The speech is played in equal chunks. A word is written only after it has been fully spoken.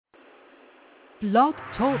Blog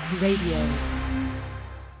Talk Radio.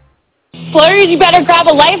 Flurries, you better grab a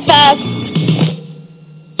life vest.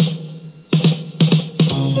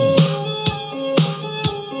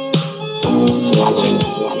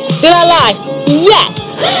 Did I lie? Yes.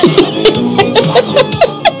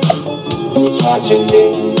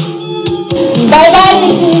 Bye-bye.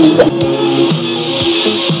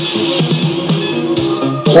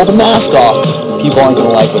 Pull the mask off. People aren't going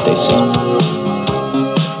to like what they see.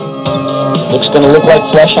 Looks going to look like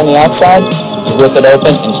flesh on the outside. You rip it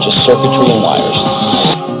open, and it's just circuitry and wires.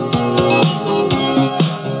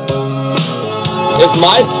 If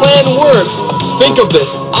my plan works, think of this.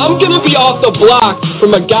 I'm going to be off the block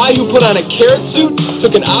from a guy who put on a carrot suit,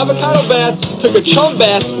 took an avocado bath, took a chum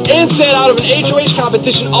bath, and sat out of an HOH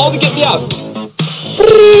competition all to get me out.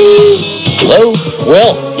 Hello?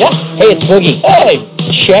 Will? Yeah? Hey, it's Boogie. Hey,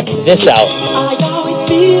 check this out. I always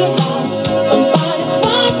feel like somebody's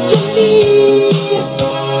watching me.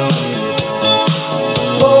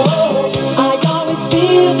 Oh, I always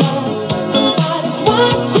feel like somebody's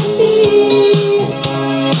watching me.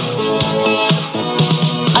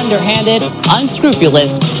 Underhanded,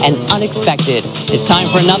 unscrupulous, and unexpected. It's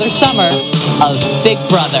time for another summer of Big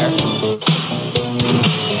Brother.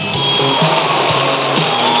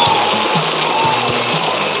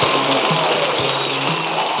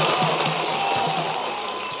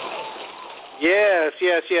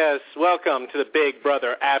 Yes. Welcome to the Big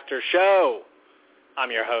Brother After Show.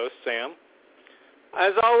 I'm your host, Sam.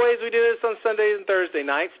 As always, we do this on Sundays and Thursday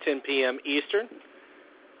nights, 10 p.m. Eastern,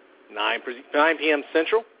 9 p.m.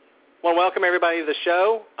 Central. I want to welcome everybody to the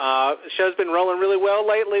show. The show's been rolling really well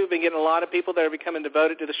lately. We've been getting a lot of people that are becoming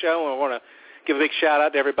devoted to the show, and I want to give a big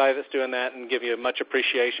shout-out to everybody that's doing that and give you much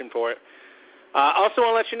appreciation for it. I also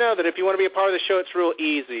want to let you know that if you want to be a part of the show, it's real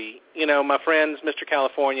easy. You know, my friends, Mr.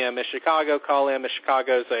 California and Miss Chicago, call in. Miss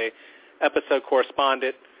Chicago's a episode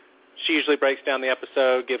correspondent. She usually breaks down the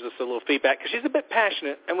episode, gives us a little feedback, because she's a bit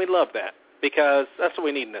passionate, and we love that, because that's what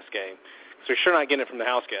we need in this game. So we're sure not getting it from the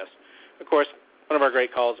house guest. Of course, one of our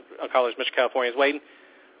great callers, Mr. California, is waiting.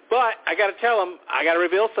 But I got to tell him, I got to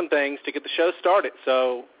reveal some things to get the show started.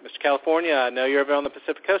 So, Mr. California, I know you're over on the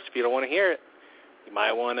Pacific Coast. If you don't want to hear it, you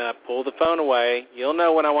might want to pull the phone away. You'll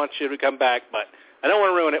know when I want you to come back, but I don't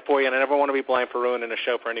want to ruin it for you, and I never want to be blamed for ruining a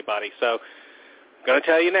show for anybody. So I'm going to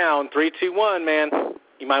tell you now, in 3, 2, 1, man,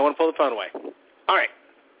 you might want to pull the phone away. All right.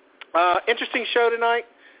 Interesting show tonight.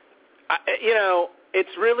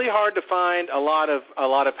 It's really hard to find a lot of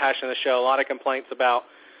passion in the show, a lot of complaints about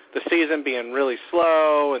the season being really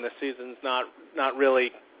slow and the season's not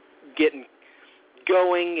really getting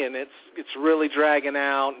going, and it's really dragging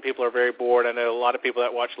out, and people are very bored. I know a lot of people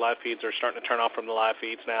that watch live feeds are starting to turn off from the live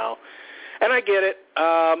feeds now, and I get it.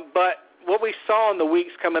 But what we saw in the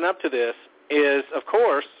weeks coming up to this is, of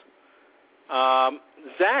course,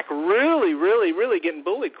 Zach really getting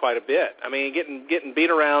bullied quite a bit. I mean, getting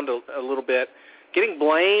beat around a little bit, getting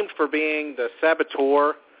blamed for being the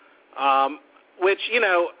saboteur, which,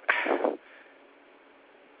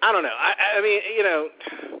 I don't know. I mean,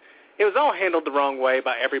 it was all handled the wrong way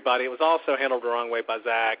by everybody. It was also handled the wrong way by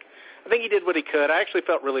Zach. I think he did what he could. I actually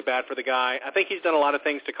felt really bad for the guy. I think he's done a lot of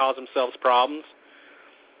things to cause themselves problems.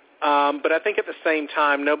 But I think at the same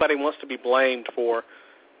time, nobody wants to be blamed for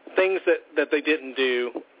things that they didn't do.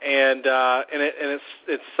 And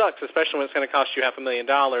it sucks, especially when it's going to cost you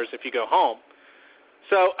 $500,000 if you go home.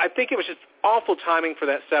 So I think it was just awful timing for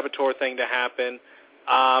that saboteur thing to happen.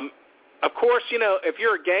 Of course, if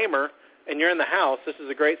you're a gamer and you're in the house, this is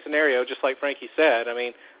a great scenario, just like Frankie said. I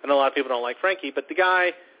mean, I know a lot of people don't like Frankie, but the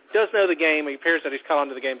guy does know the game. It appears that he's caught on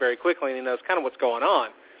to the game very quickly, and he knows kind of what's going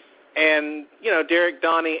on. And, Derek,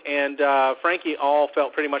 Donny, and Frankie all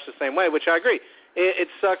felt pretty much the same way, which I agree. It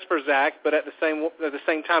sucks for Zach, but at the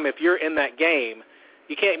same time, if you're in that game,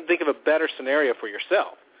 you can't think of a better scenario for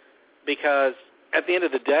yourself, because at the end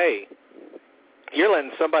of the day, you're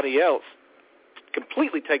letting somebody else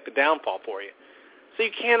completely take the downfall for you. So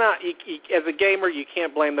you cannot, as a gamer, you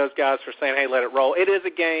can't blame those guys for saying, hey, let it roll. It is a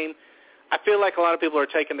game. I feel like a lot of people are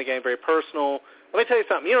taking the game very personal. Let me tell you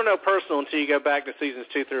something. You don't know personal until you go back to seasons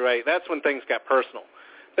 2 through 8. That's when things got personal.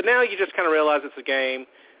 But now you just kind of realize it's a game.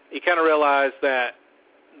 You kind of realize that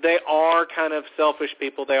they are kind of selfish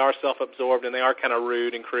people. They are self-absorbed, and they are kind of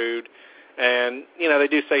rude and crude. And, they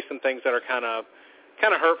do say some things that are kind of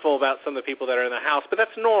hurtful about some of the people that are in the house, but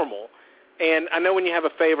that's normal. And I know when you have a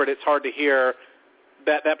favorite, it's hard to hear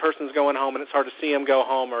that person's going home, and it's hard to see him go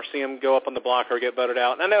home or see him go up on the block or get voted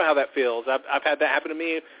out. And I know how that feels. I've had that happen to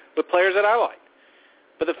me with players that I like.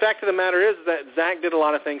 But the fact of the matter is that Zach did a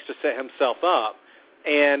lot of things to set himself up.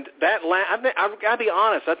 And I've got to be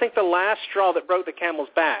honest, I think the last straw that broke the camel's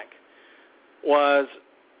back was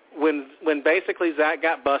when basically Zach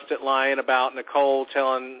got busted lying about Nicole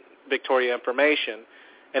telling Victoria information,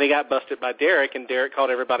 and he got busted by Derek, and Derek called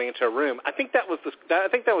everybody into a room. I think that was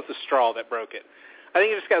the straw that broke it. I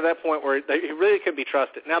think he just got to that point where he really couldn't be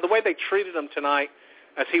trusted. Now, the way they treated him tonight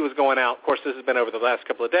as he was going out, of course, this has been over the last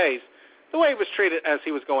couple of days, the way he was treated as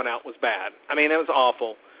he was going out was bad. I mean, it was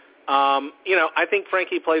awful. I think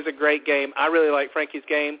Frankie plays a great game. I really like Frankie's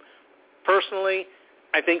game. Personally,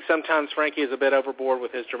 I think sometimes Frankie is a bit overboard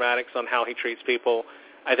with his dramatics on how he treats people.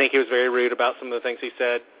 I think he was very rude about some of the things he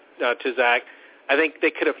said to Zach. I think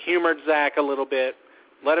they could have humored Zach a little bit,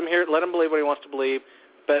 let him believe what he wants to believe.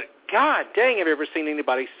 But, God dang, have you ever seen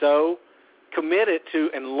anybody so committed to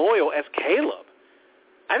and loyal as Caleb?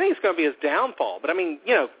 I think it's going to be his downfall. But, I mean,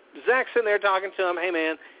 Zach's sitting there talking to him, hey,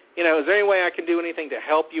 man, is there any way I can do anything to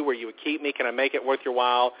help you where you would keep me? Can I make it worth your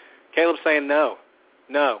while? Caleb's saying no.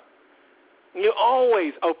 You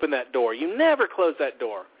always open that door. You never close that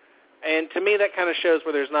door. And to me, that kind of shows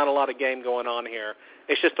where there's not a lot of game going on here.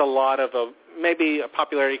 It's just a lot of maybe a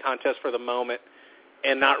popularity contest for the moment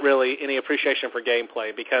and not really any appreciation for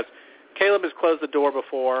gameplay, because Caleb has closed the door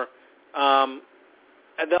before. And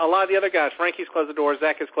a lot of the other guys, Frankie's closed the door,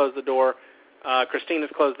 Zach has closed the door, Christina's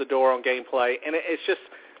closed the door on gameplay. And it's just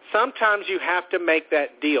sometimes you have to make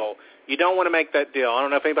that deal. You don't want to make that deal. I don't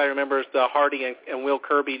know if anybody remembers the Hardy and Will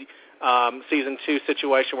Kirby Season 2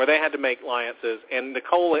 situation where they had to make alliances, and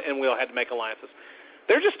Nicole and Will had to make alliances.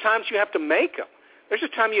 There's just times you have to make them. There's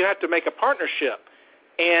just time you have to make a partnership.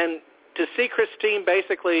 And to see Christine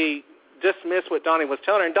basically dismiss what Donny was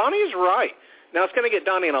telling her, and Donny is right. Now, it's going to get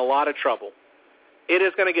Donny in a lot of trouble. It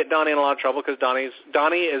is going to get Donny in a lot of trouble because Donny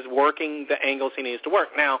is working the angles he needs to work.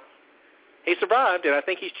 Now, he survived, and I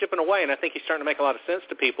think he's chipping away, and I think he's starting to make a lot of sense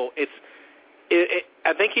to people.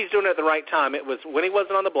 I think he's doing it at the right time. It was when he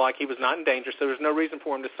wasn't on the block, he was not in danger, so there's no reason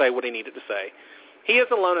for him to say what he needed to say. He is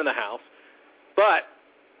alone in the house, but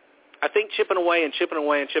I think chipping away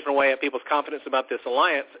at people's confidence about this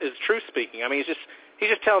alliance is truth speaking. I mean, he's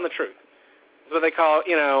just telling the truth. It's what they call,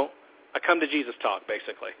 a come to Jesus talk,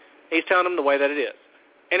 basically. He's telling them the way that it is,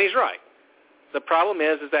 and he's right. The problem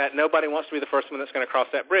is that nobody wants to be the first one that's going to cross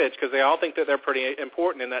that bridge because they all think that they're pretty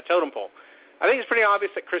important in that totem pole. I think it's pretty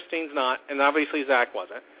obvious that Christine's not, and obviously Zach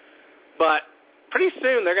wasn't. But pretty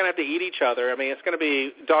soon they're going to have to eat each other. I mean, it's going to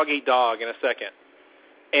be dog eat dog in a second.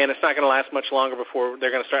 And it's not going to last much longer before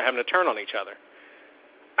they're going to start having to turn on each other.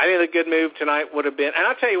 I think the good move tonight would have been, and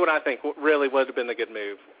I'll tell you what I think really would have been the good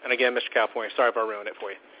move. And again, Mr. California, sorry if I ruined it for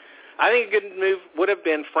you. I think a good move would have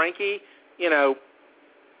been Frankie,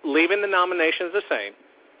 leaving the nominations the same,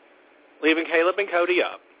 leaving Caleb and Cody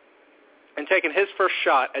up, and taking his first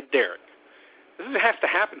shot at Derek. This has to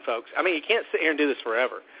happen, folks. I mean, you can't sit here and do this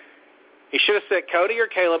forever. He should have sent Cody or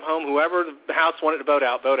Caleb home, whoever the House wanted to vote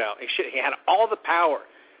out, vote out. He had all the power.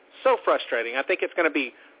 So frustrating. I think it's going to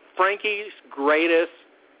be Frankie's greatest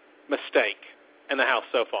mistake in the House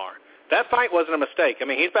so far. That fight wasn't a mistake. I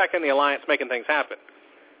mean, he's back in the alliance making things happen.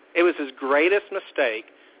 It was his greatest mistake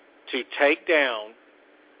to take down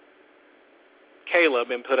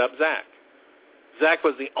Caleb and put up Zach. Zach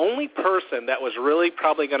was the only person that was really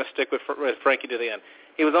probably going to stick with Frankie to the end.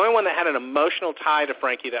 He was the only one that had an emotional tie to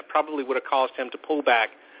Frankie that probably would have caused him to pull back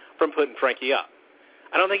from putting Frankie up.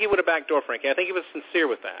 I don't think he would have backdoored Frankie. I think he was sincere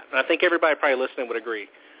with that, and I think everybody probably listening would agree.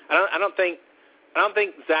 I don't think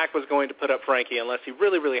Zach was going to put up Frankie unless he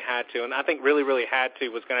really, really had to, and I think really, really had to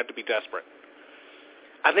was going to have to be desperate.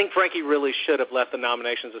 I think Frankie really should have left the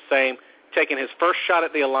nominations the same, taken his first shot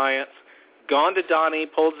at the alliance, gone to Donny,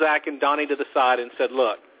 pulled Zach and Donny to the side and said,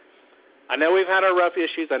 look, I know we've had our rough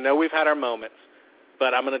issues. I know we've had our moments.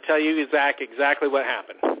 But I'm going to tell you, Zach, exactly what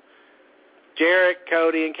happened. Jarek,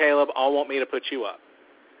 Cody, and Caleb all want me to put you up.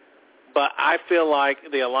 But I feel like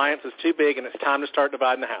the alliance is too big and it's time to start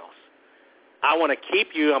dividing the house. I want to keep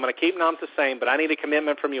you. I'm going to keep noms the same, but I need a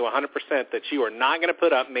commitment from you 100% that you are not going to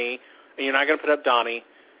put up me and you're not going to put up Donny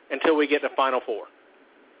until we get to Final Four.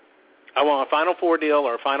 I want a Final Four deal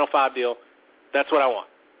or a Final Five deal. That's what I want.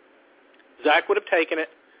 Zach would have taken it.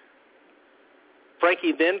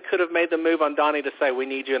 Frankie then could have made the move on Donny to say, we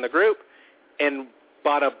need you in the group. And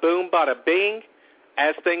bada boom, bada bing,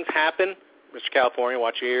 as things happen, Mr. California,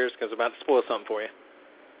 watch your ears because I'm about to spoil something for you.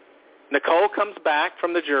 Nicole comes back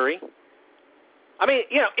from the jury. I mean,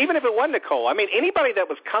 even if it wasn't Nicole, I mean, anybody that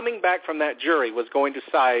was coming back from that jury was going to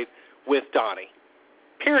side with Donny.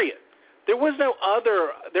 Period. There was no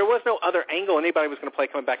other angle anybody was going to play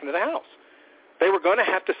coming back into the house. They were going to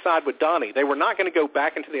have to side with Donny. They were not going to go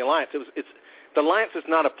back into the alliance. The alliance is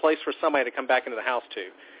not a place for somebody to come back into the house to.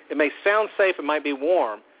 It may sound safe, it might be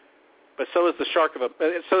warm, but so is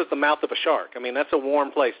the mouth of a shark. I mean, that's a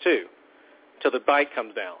warm place too. till the bike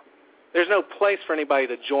comes down. There's no place for anybody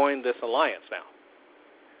to join this alliance now.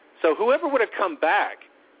 So whoever would have come back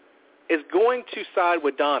is going to side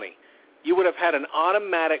with Donny. You would have had an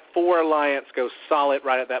automatic 4 alliance go solid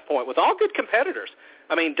right at that point with all good competitors.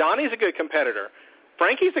 I mean, Donny's a good competitor.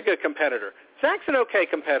 Frankie's a good competitor. Zach's an okay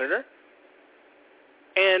competitor.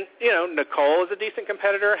 And, Nicole is a decent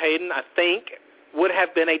competitor. Hayden, I think, would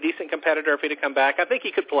have been a decent competitor if he'd have come back. I think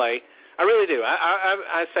he could play. I really do.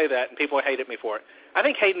 I say that, and people hated me for it. I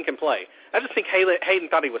think Hayden can play. I just think Hayden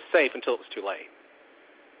thought he was safe until it was too late.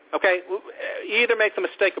 Okay? You either make the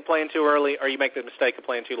mistake of playing too early or you make the mistake of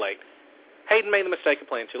playing too late. Hayden made the mistake of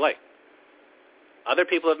playing too late. Other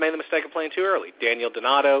people have made the mistake of playing too early. Daniel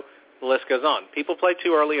Donato, the list goes on. People play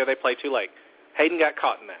too early or they play too late. Hayden got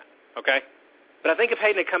caught in that, okay? But I think if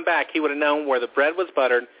Hayden had come back, he would have known where the bread was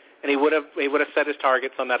buttered, and he would have set his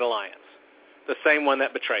targets on that alliance, the same one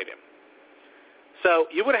that betrayed him. So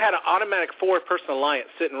you would have had an automatic 4-person alliance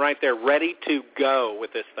sitting right there ready to go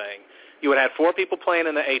with this thing. You would have had 4 people playing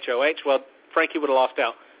in the HOH. Well, Frankie would have lost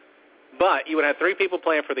out. But you would have 3 people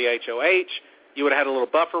playing for the HOH. You would have had a little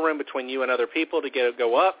buffer room between you and other people to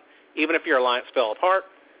go up, even if your alliance fell apart.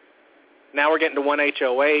 Now we're getting to 1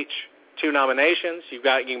 HOH, 2 nominations. You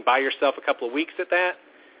can buy yourself a couple of weeks at that.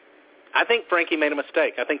 I think Frankie made a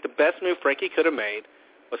mistake. I think the best move Frankie could have made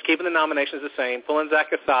was keeping the nominations the same, pulling Zach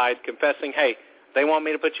aside, confessing, hey, they want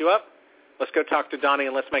me to put you up. Let's go talk to Donny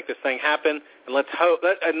and let's make this thing happen. And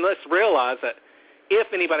let's realize that if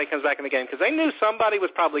anybody comes back in the game, because they knew somebody was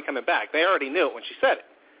probably coming back. They already knew it when she said it.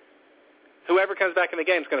 Whoever comes back in the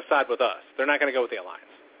game is going to side with us. They're not going to go with the alliance.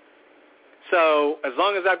 So as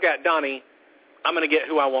long as I've got Donny, I'm going to get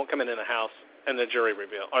who I want coming in the house and the jury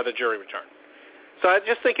reveal or the jury return. So I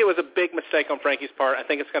just think it was a big mistake on Frankie's part. I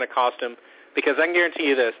think it's going to cost him because I can guarantee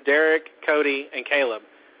you this: Derek, Cody, and Caleb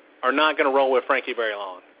are not going to roll with Frankie very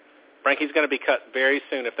long. Frankie's going to be cut very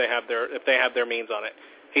soon if they have their means on it.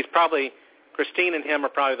 Christine and him are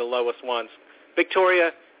probably the lowest ones.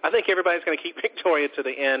 Victoria, I think everybody's going to keep Victoria to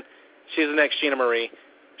the end. She's the next Gina Marie.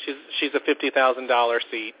 She's a $50,000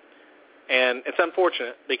 seat. And it's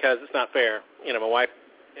unfortunate because it's not fair. My wife,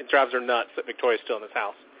 it drives her nuts that Victoria's still in this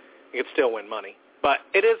house. You could still win money. But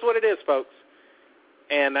it is what it is, folks.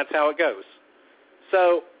 And that's how it goes.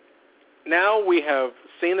 So now we have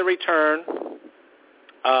seen the return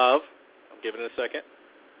of, I'll give it a second,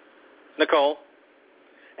 Nicole.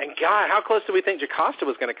 And, God, how close do we think Jocasta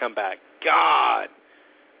was going to come back? God.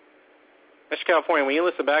 Mr. California, when you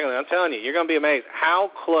listen back, I'm telling you, you're going to be amazed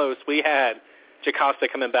how close we had Jocasta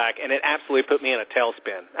coming back, and it absolutely put me in a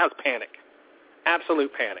tailspin. That was panic.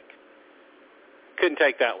 Absolute panic. Couldn't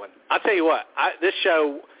take that one. I'll tell you what, this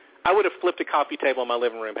show, I would have flipped a coffee table in my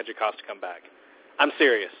living room had Jocasta come back. I'm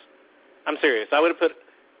serious. I would have put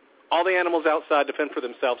all the animals outside to fend for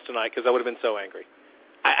themselves tonight because I would have been so angry.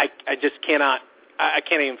 I just cannot. I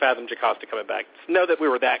can't even fathom Jocasta coming back. To know that we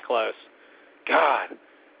were that close. God.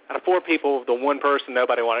 Out of 4 people, the one person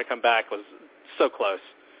nobody wanted to come back was so close.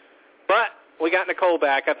 But we got Nicole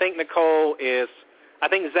back. I think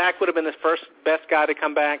Zach would have been the first best guy to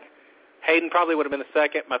come back. Hayden probably would have been the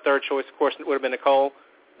second. My third choice, of course, would have been Nicole.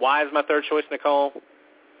 Why is my third choice Nicole?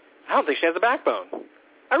 I don't think she has a backbone.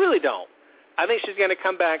 I really don't. I think she's going to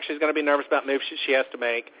come back. She's going to be nervous about moves she has to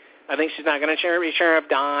make. I think she's not going to be sure of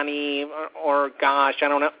Donny or gosh, I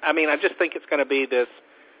don't know. I mean, I just think it's going to be this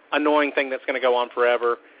annoying thing that's going to go on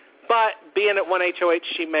forever. But being at 1 HOH,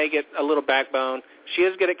 she may get a little backbone. She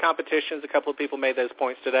is good at competitions. A couple of people made those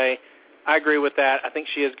points today. I agree with that. I think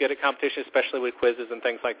she is good at competition, especially with quizzes and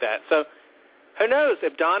things like that. So who knows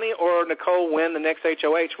if Donny or Nicole win the next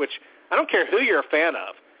HOH, which I don't care who you're a fan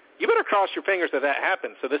of. You better cross your fingers that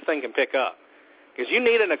happens so this thing can pick up. Because you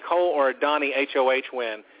need a Nicole or a Donny HOH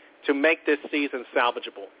win to make this season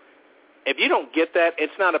salvageable. If you don't get that,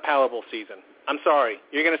 it's not a palatable season. I'm sorry.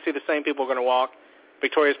 You're going to see the same people going to walk.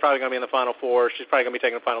 Victoria's probably going to be in the Final 4. She's probably going to be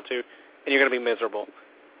taking the Final 2. And you're going to be miserable.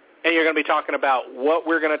 And you're going to be talking about what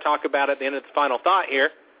we're going to talk about at the end of the final thought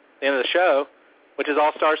here, the end of the show, which is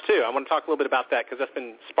All-Stars 2. I want to talk a little bit about that because that's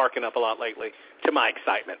been sparking up a lot lately to my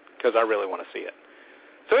excitement because I really want to see it.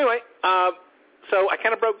 So anyway, so I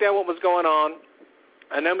kind of broke down what was going on.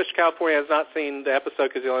 I know Mr. California has not seen the episode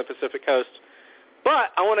because he's on the Pacific Coast.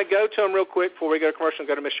 But I want to go to him real quick before we go to commercial and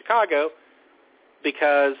go to Miss Chicago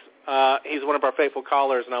because he's one of our faithful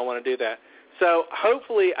callers, and I want to do that. So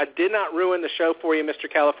hopefully I did not ruin the show for you,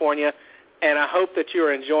 Mr. California, and I hope that you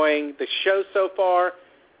are enjoying the show so far,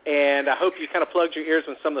 and I hope you kind of plugged your ears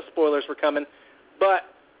when some of the spoilers were coming. But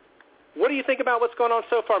what do you think about what's going on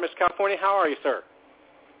so far, Mr. California? How are you, sir?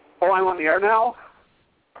 Oh, I'm on the air now?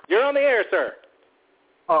 You're on the air, sir.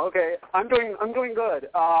 Oh, okay. I'm doing good.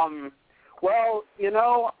 Well,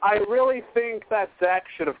 I really think that Zach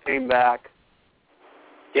should have came back.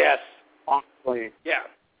 Yes. Honestly. Yeah.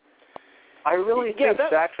 I really think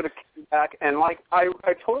Zach should have came back, and I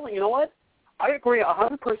totally, you know what? I agree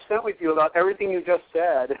 100% with you about everything you just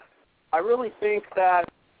said. I really think that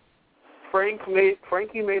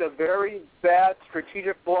Frankie made a very bad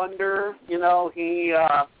strategic blunder. He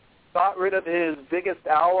got rid of his biggest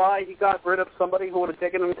ally. He got rid of somebody who would have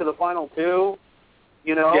taken him to the final two.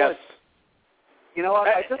 Yes.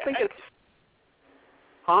 I just think it's...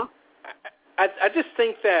 Huh? I just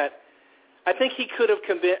think that I think he could have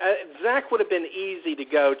convinced Zach would have been easy to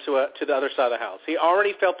go to the other side of the house. He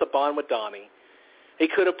already felt the bond with Donny. He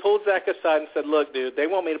could have pulled Zach aside and said, "Look, dude, they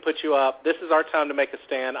want me to put you up. This is our time to make a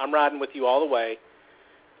stand. I'm riding with you all the way.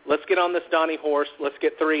 Let's get on this Donny horse. Let's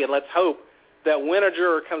get 3, and let's hope that when a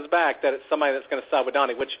juror comes back that it's somebody that's going to side with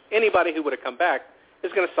Donny," which anybody who would have come back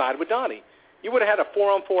is going to side with Donny. You would have had a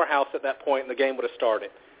 4-on-4 house at that point, and the game would have started.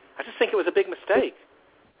 I just think it was a big mistake.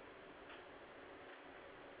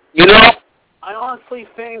 I honestly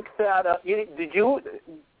think that do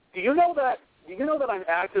you know that I'm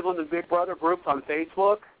active on the Big Brother groups on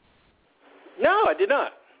Facebook? No, I did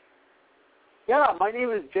not. Yeah, my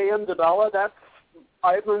name is JM DeBella.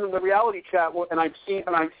 I've been in the reality chat, and I've seen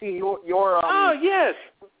your oh yes.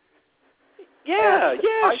 Yeah,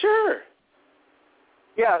 sure.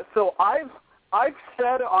 Yeah, so I've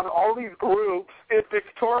said on all these groups, if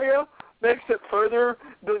Victoria makes it further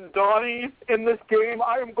than Donny in this game,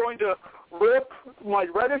 I am going to rip my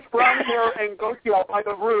reddish-brown hair and go to you by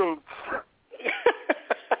the roots.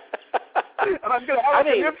 And I'm going to have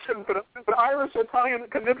a conniption fit, an Irish-Italian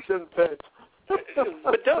conniption fit.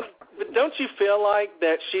 But don't you feel like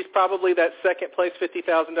that she's probably that second place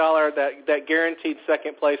 $50,000, that guaranteed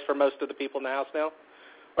second place for most of the people in the house now?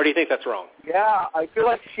 Or do you think that's wrong? Yeah, I feel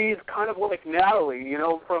like she's kind of like Natalie,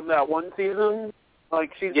 from that one season.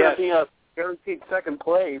 Like she's going to be a guaranteed second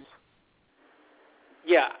place.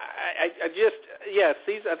 Yeah, I think you're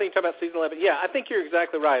talking about season 11. Yeah, I think you're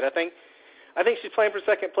exactly right. I think she's playing for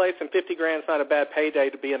second place, and $50,000 is not a bad payday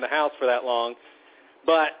to be in the house for that long.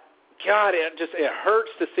 But God, it hurts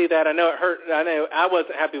to see that. I know it hurt. I know I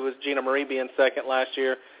wasn't happy with Gina Marie being second last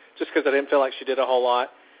year, just because I didn't feel like she did a whole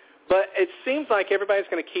lot. But it seems like everybody's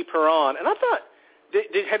going to keep her on. And I thought,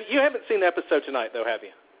 you haven't seen the episode tonight, though, have you?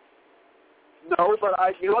 No, but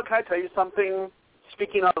what, can I tell you something?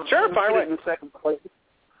 Speaking of in second place,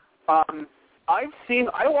 I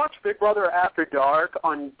watch Big Brother After Dark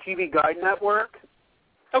on TV Guide Network.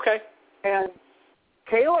 Okay. And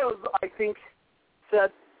Caleb, I think,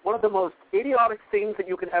 said one of the most idiotic things that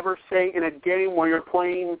you can ever say in a game where you're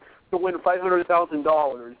playing to win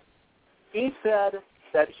 $500,000. He said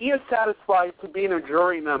that he is satisfied to being a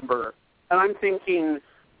jury member. And I'm thinking,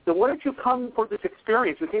 so why did you come for this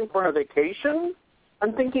experience? You came for a vacation?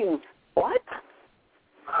 I'm thinking, what?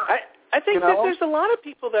 I think that there's a lot of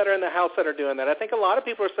people that are in the house that are doing that. I think a lot of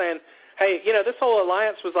people are saying, hey, this whole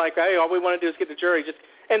alliance was like, hey, all we want to do is get the jury.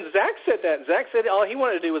 And Zach said that. Zach said all he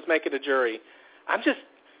wanted to do was make it a jury. I'm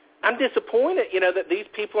disappointed, that these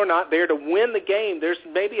people are not there to win the game. There's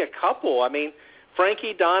maybe a couple. I mean,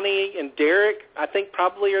 Frankie, Donny, and Derek, I think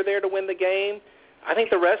probably are there to win the game. I think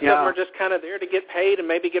the rest of them are just kind of there to get paid and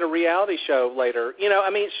maybe get a reality show later.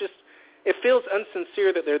 It feels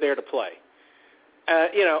insincere that they're there to play.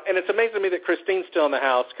 And it's amazing to me that Christine's still in the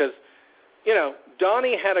house because,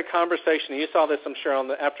 Donny had a conversation. You saw this, I'm sure, on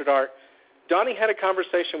the After Dark. Donny had a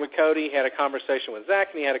conversation with Cody, he had a conversation with Zach,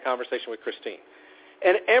 and he had a conversation with Christine.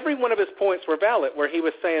 And every one of his points were valid where he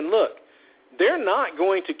was saying, look, they're not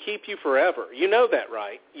going to keep you forever. You know that,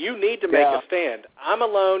 right? You need to make a stand. I'm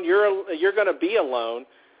alone. You're going to be alone.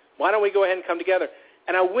 Why don't we go ahead and come together?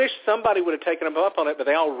 And I wish somebody would have taken them up on it, but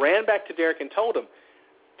they all ran back to Derek and told him,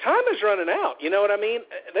 time is running out. You know what I mean?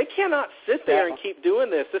 They cannot sit there and keep doing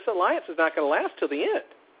this. This alliance is not going to last till the end.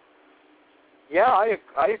 Yeah, I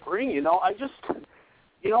agree. I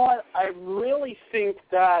really think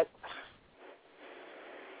that,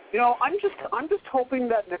 I'm just hoping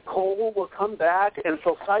that Nicole will come back and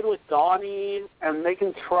she'll side with Donny and they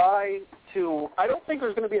can try to, I don't think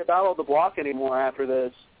there's going to be a battle of the block anymore after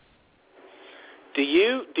this. Do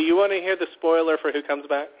you want to hear the spoiler for who comes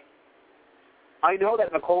back? I know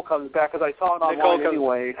that Nicole comes back because I saw it online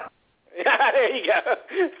anyway. Yeah, there you go.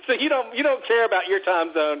 So you don't care about your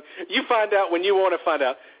time zone. You find out when you want to find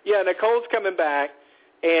out. Yeah, Nicole's coming back.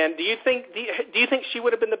 And do you think she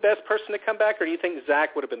would have been the best person to come back, or do you think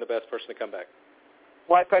Zach would have been the best person to come back?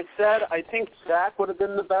 Like I said, I think Zach would have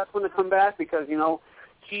been the best one to come back because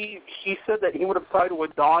he said that he would have sided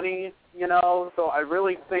with Donny. So I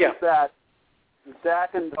really think that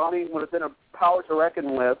Zach and Donny would have been a power to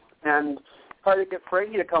reckon with, and try to get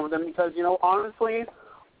Frankie to come with them because,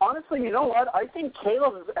 honestly, you know what? I think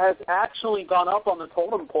Caleb has actually gone up on the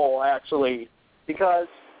totem pole, actually, because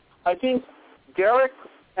I think Derek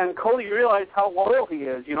and Cody realize how loyal he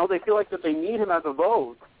is. They feel like that they need him as a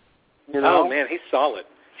vote. Oh, man, he's solid.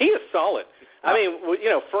 He is solid. I mean,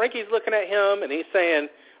 Frankie's looking at him, and he's saying,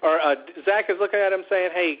 or Zach is looking at him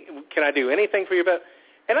saying, hey, can I do anything for you?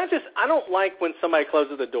 And I don't like when somebody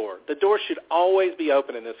closes the door. The door should always be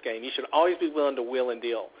open in this game. You should always be willing to wheel and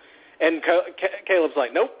deal. And Caleb's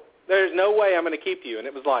like, nope, there's no way I'm going to keep you. And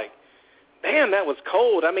it was like, man, that was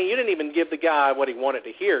cold. I mean, you didn't even give the guy what he wanted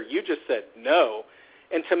to hear. You just said no.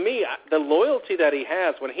 And to me, the loyalty that he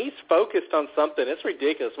has, when he's focused on something, it's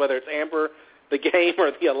ridiculous, whether it's Amber, the game,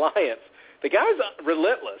 or the alliance. The guy's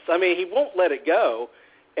relentless. I mean, he won't let it go,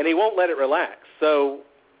 and he won't let it relax. So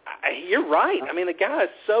you're right. I mean, the guy is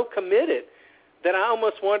so committed that I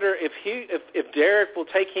almost wonder if Derek will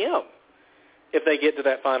take him if they get to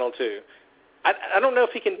that final two. I don't know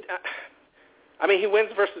if he can. I mean, he wins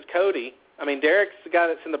versus Cody. I mean, Derek's the guy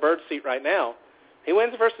that's in the bird seat right now. He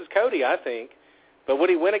wins versus Cody, I think. But would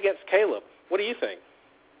he win against Caleb? What do you think?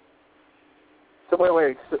 So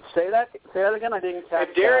wait. Say that again. I didn't catch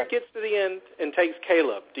If Derek gets to the end and takes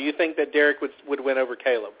Caleb, do you think that Derek would win over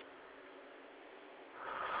Caleb?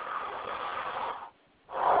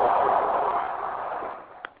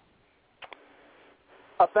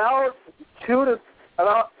 About two to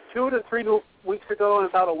 3 weeks ago and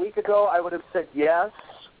about a week ago, I would have said yes.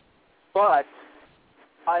 But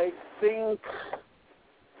I think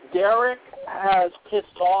Derek has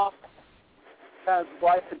pissed off his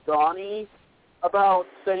wife to Donny about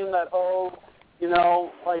saying that,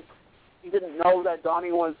 he didn't know that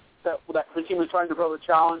Donny was, that Christine was trying to throw the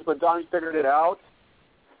challenge, but Donny figured it out.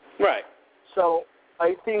 Right. So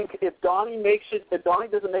I think if Donny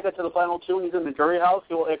doesn't make it to the final two and he's in the jury house,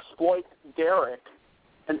 he will exploit Derek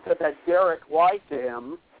and said that Derek lied to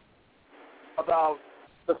him about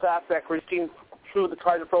the fact that Christine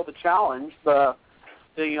tried to throw the challenge, the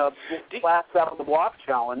last out of the block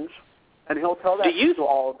challenge, and he'll tell that to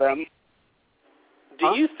all of them.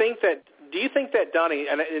 Do you think that Donny,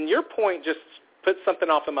 and your point just put something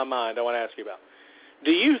off in my mind I want to ask you about.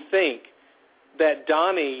 Do you think that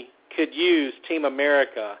Donny could use Team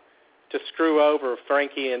America to screw over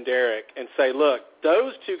Frankie and Derek and say, look,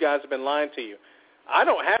 those two guys have been lying to you. I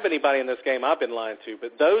don't have anybody in this game I've been lying to,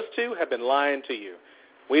 but those two have been lying to you.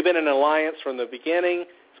 We've been in an alliance from the beginning.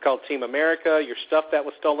 It's called Team America. Your stuff that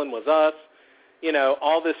was stolen was us.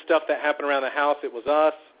 All this stuff that happened around the house, it was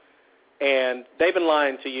us. And they've been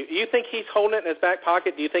lying to you. Do you think he's holding it in his back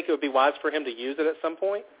pocket? Do you think it would be wise for him to use it at some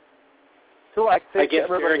point? So I think against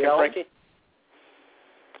Derek and Frankie?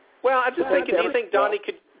 Well, I'm just thinking, do you think Donny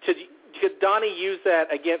could Donny use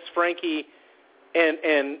that against Frankie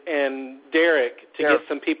and Derek to get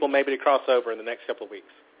some people maybe to cross over in the next couple of weeks?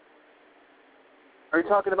 Are you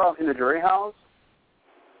talking about in the jury house?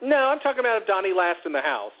 No, I'm talking about if Donny lasts in the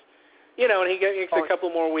house. And he gets a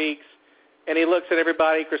couple more weeks, and he looks at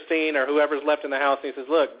everybody, Christine or whoever's left in the house, and he says,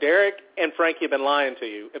 look, Derek and Frankie have been lying to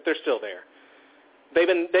you, if they're still there. They've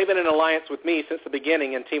been in alliance with me since the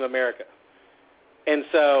beginning in Team America. And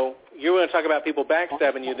so you're going to talk about people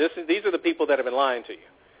backstabbing you. These are the people that have been lying to you.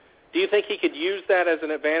 Do you think he could use that as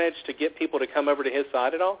an advantage to get people to come over to his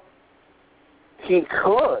side at all? He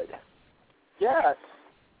could. Yes,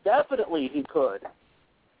 definitely he could.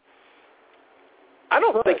 I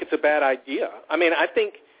don't think it's a bad idea. I mean, I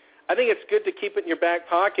think it's good to keep it in your back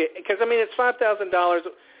pocket because, I mean, it's $5,000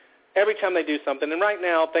 every time they do something. And right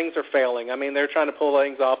now things are failing. I mean, they're trying to pull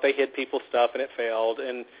things off. They hid people's stuff and it failed.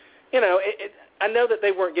 And, I know that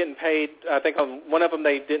they weren't getting paid. I think on one of them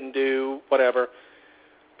they didn't do whatever.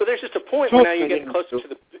 But there's just a point where now you're getting closer to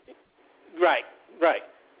the – right.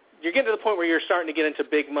 You're getting to the point where you're starting to get into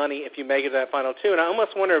big money if you make it to that final two. And I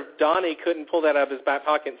almost wonder if Donny couldn't pull that out of his back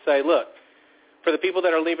pocket and say, look, for the people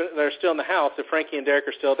that are leaving, that are still in the house, if Frankie and Derek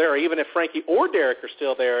are still there, or even if Frankie or Derek are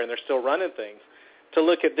still there and they're still running things, to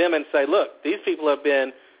look at them and say, look, these people have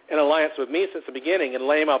been in alliance with me since the beginning, and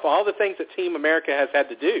lay off all the things that Team America has had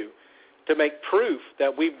to do to make proof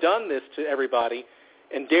that we've done this to everybody,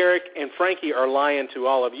 and Derek and Frankie are lying to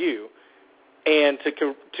all of you, and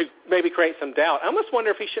to maybe create some doubt. I almost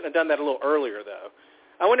wonder if he shouldn't have done that a little earlier, though.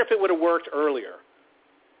 I wonder if it would have worked earlier.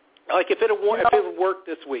 Like if it had worked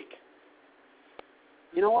this week.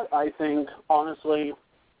 You know what I think, honestly,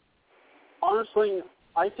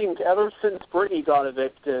 I think ever since Brittany got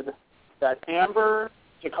evicted, that Amber,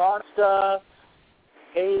 Jacosta,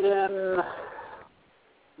 Aiden,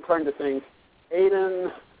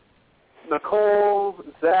 Nicole,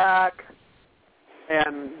 Zach,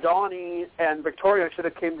 And Donny and Victoria should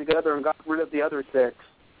have came together and got rid of the other 6.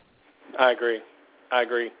 I agree.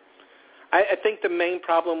 I think the main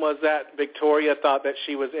problem was that Victoria thought that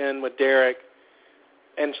she was in with Derek,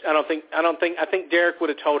 and I think Derek would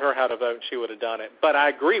have told her how to vote and she would have done it. But I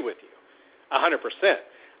agree with you 100%.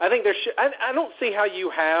 I think I don't see how you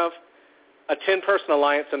have a 10-person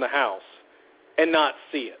alliance in the House and not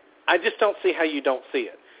see it. I just don't see how you don't see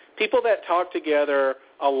it. People that talk together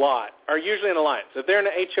a lot are usually an alliance. If they're in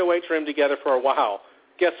an HOH room together for a while,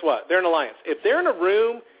 guess what? They're an alliance. If they're in a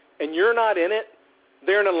room and you're not in it,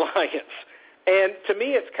 they're an alliance. And to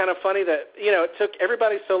me, it's kind of funny that, it took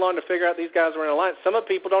everybody so long to figure out these guys were in an alliance. Some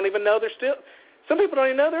people don't even know some people don't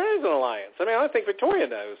even know there is an alliance. I don't think Victoria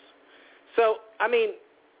knows. So, to me,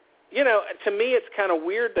 it's kind of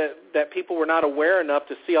weird that people were not aware enough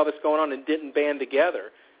to see all this going on and didn't band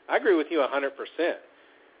together. I agree with you 100%.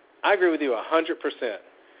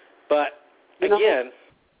 But, again,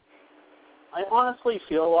 I honestly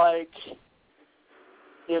feel like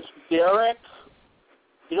if Derek,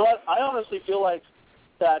 I honestly feel like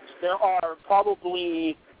that there are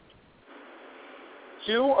probably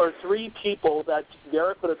 2 or 3 people that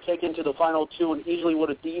Derek would have taken to the final 2 and easily would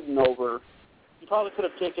have beaten over. He probably could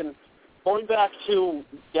have taken, going back to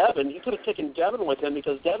Devin, he could have taken Devin with him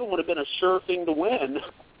because Devin would have been a sure thing to win,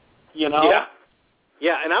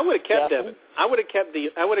 Yeah, and I would have kept Devin. I would have kept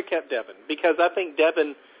Devin because I think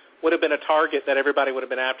Devin would have been a target that everybody would have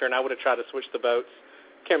been after, and I would have tried to switch the votes.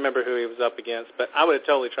 Can't remember who he was up against, but I would have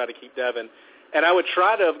totally tried to keep Devin, and I would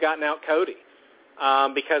try to have gotten out Cody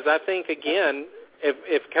because I think, again,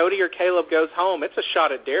 if Cody or Caleb goes home, it's a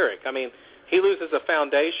shot at Derek. He loses a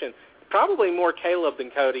foundation. Probably more Caleb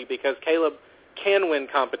than Cody because Caleb can win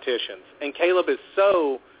competitions, and Caleb is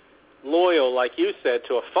so loyal, like you said,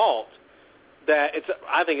 to a fault that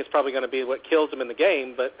I think it's probably going to be what kills him in the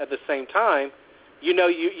game. But at the same time,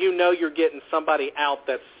 you're getting somebody out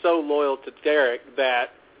that's so loyal to Derek that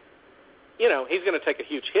he's going to take a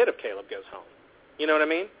huge hit if Caleb goes home. You know what I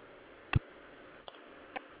mean?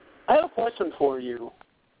 I have a question for you.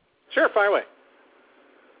 Sure, fire away.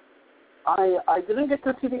 I didn't get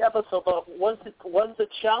to see the episode, but was the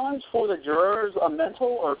challenge for the jurors a mental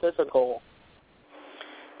or physical?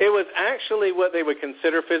 It was actually what they would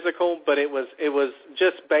consider physical, but it was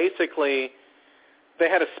just basically they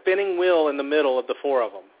had a spinning wheel in the middle of the 4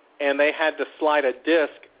 of them, and they had to slide a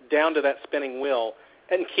disc down to that spinning wheel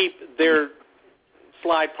and keep their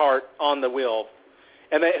slide part on the wheel.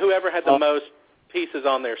 And whoever had the most pieces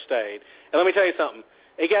on there stayed. And let me tell you something.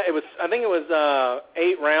 I think it was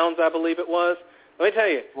 8 rounds, I believe it was. Let me tell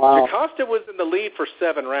you, Jocasta was in the lead for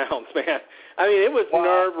 7 rounds, man. It was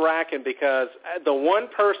nerve-wracking because the one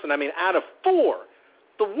person, out of 4,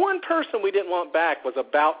 the one person we didn't want back was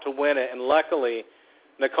about to win it, and luckily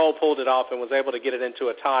Nicole pulled it off and was able to get it into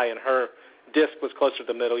a tie, and her disc was closer to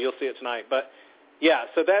the middle. You'll see it tonight. But, yeah,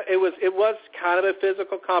 so that it was kind of a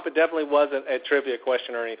physical comp. It definitely wasn't a trivia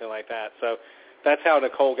question or anything like that. So that's how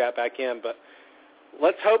Nicole got back in. But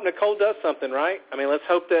let's hope Nicole does something, right? Let's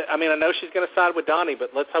hope that, I know she's going to side with Donny,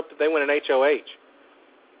 but let's hope that they win an HOH.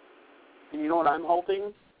 You know what I'm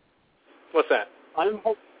hoping? What's that? I'm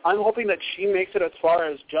hoping that she makes it as far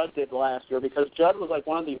as Judd did last year because Judd was like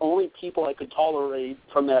one of the only people I could tolerate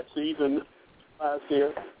from that season last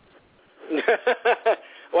year.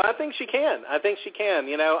 Well, I think she can. I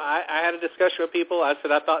had a discussion with people. I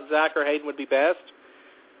said I thought Zach or Hayden would be best.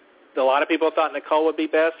 A lot of people thought Nicole would be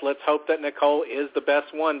best. Let's hope that Nicole is the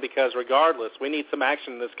best one because regardless, we need some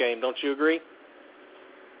action in this game. Don't you agree?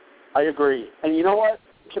 I agree. And you know what?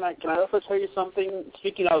 Can I also tell you something?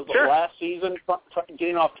 Speaking of the last season,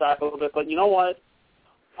 getting off track a little bit, but you know what?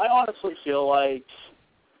 I honestly feel like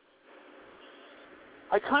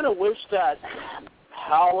I kind of wish that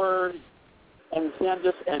Howard and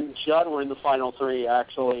Candace and Judd were in the final 3,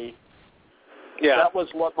 actually. Yeah. That was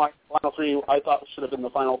what my final 3 I thought should have been the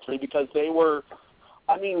final 3 because they were,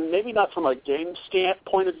 maybe not from a game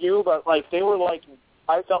point of view, but they were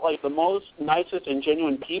I felt like the most nicest and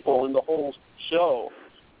genuine people in the whole show,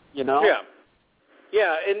 Yeah.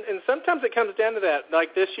 Yeah, and sometimes it comes down to that.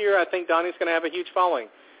 Like this year, I think Donny's going to have a huge following.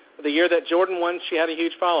 The year that Jordan won, she had a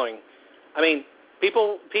huge following.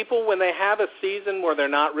 People when they have a season where they're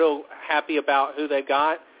not real happy about who they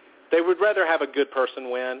got, they would rather have a good person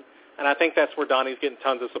win. And I think that's where Donny's getting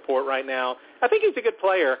tons of support right now. I think he's a good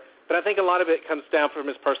player, but I think a lot of it comes down from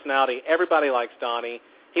his personality. Everybody likes Donny.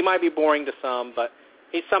 He might be boring to some, but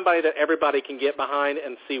he's somebody that everybody can get behind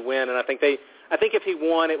and see win. And I think if he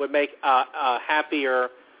won, it would make a happier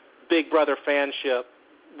Big Brother fanship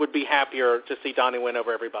would be happier to see Donny win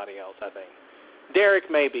over everybody else, I think. Derek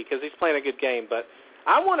maybe because he's playing a good game, but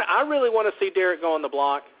I really want to see Derek go on the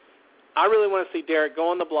block. I really want to see Derek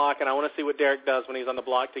go on the block, and I want to see what Derek does when he's on the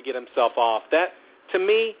block to get himself off. That, to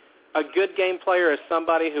me, a good game player is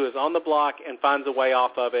somebody who is on the block and finds a way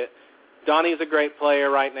off of it. Donny's a great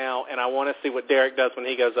player right now, and I want to see what Derek does when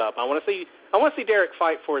he goes up. I want to see Derek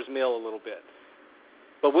fight for his meal a little bit.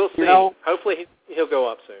 But we'll see. Hopefully he'll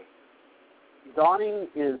go up soon. Donny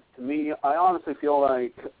is, to me, I honestly feel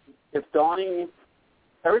like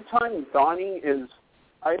every time Donny is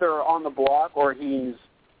either on the block or he's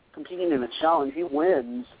competing in a challenge, he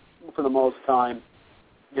wins for the most time.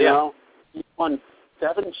 You know, he won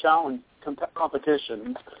 7 challenge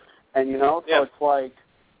competitions, and so it's like,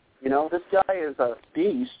 this guy is a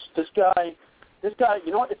beast. This guy,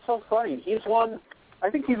 it's so funny. I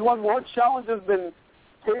think he's won more challenges than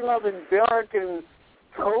Caleb and Derek and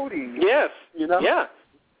Cody. Yes.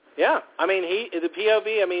 Yeah. I mean, he's the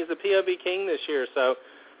POV king this year, so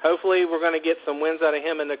hopefully we're going to get some wins out of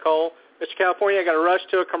him and Nicole. Mr. California, I got to rush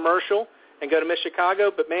to a commercial and go to Miss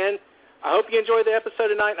Chicago, but man, I hope you enjoyed the episode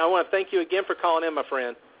tonight, and I want to thank you again for calling in, my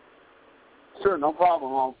friend. Sure, no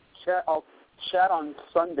problem. I'll chat on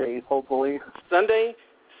Sunday, hopefully. Sunday,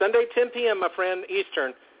 10 p.m., my friend,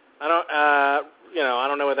 Eastern. I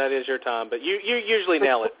don't know what that is your time, but you usually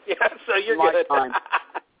nail it. Yeah, so you're good. Time.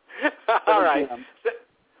 All right.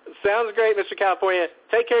 Sounds great, Mr. California.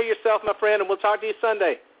 Take care of yourself, my friend, and we'll talk to you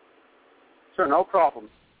Sunday. Sure, no problem.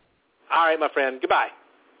 All right, my friend. Goodbye.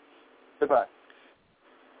 Goodbye.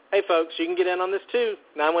 Hey, folks, you can get in on this, too.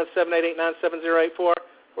 917-889-7084.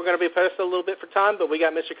 We're going to be posted a little bit for time, but we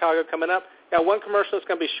got Miss Chicago coming up. Got one commercial that's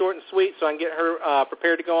going to be short and sweet, so I can get her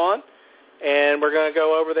prepared to go on. And we're going to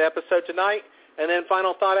go over the episode tonight. And then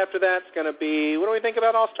final thought after that is going to be, what do we think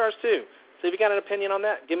about All-Stars 2? So if you got an opinion on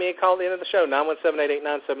that, give me a call at the end of the show,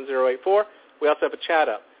 917-889-7084. We also have a chat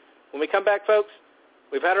up. When we come back, folks,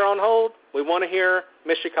 we've had her on hold. We want to hear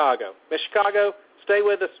Miss Chicago. Miss Chicago, stay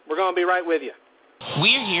with us. We're going to be right with you.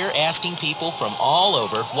 We're here asking people from all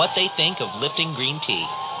over what they think of Lipton green tea.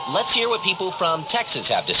 Let's hear what people from Texas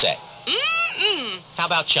have to say. How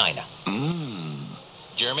about China?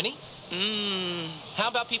 Germany? How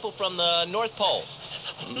about people from the North Pole?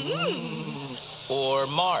 Or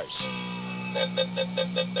Mars?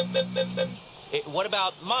 What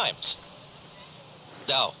about mimes?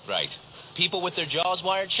 Oh, right. People with their jaws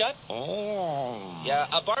wired shut? Oh. Yeah,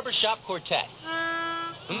 a barbershop quartet.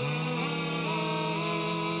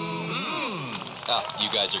 Oh, you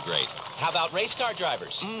guys are great. How about race car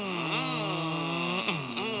drivers?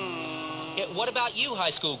 Yeah, what about you,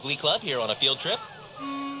 high school glee club, here on a field trip?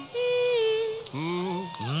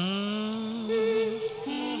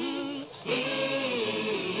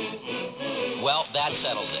 Well, that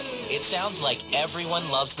settles it. It sounds like everyone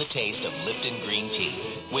loves the taste of Lipton green tea.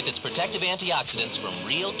 With its protective antioxidants from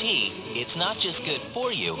real tea, it's not just good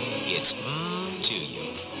for you, it's to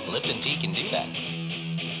you. Lipton tea can do that.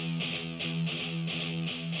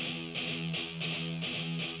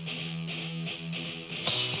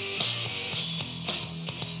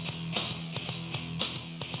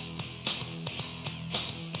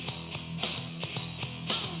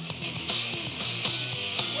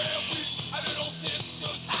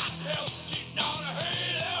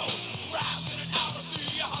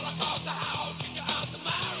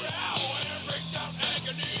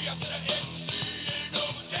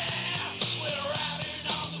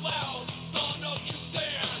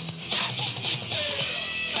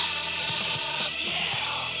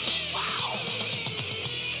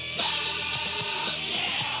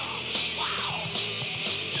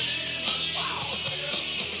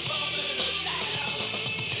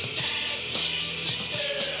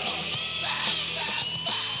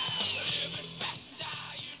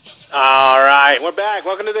 All right, we're back.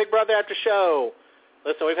 Welcome to Big Brother After Show.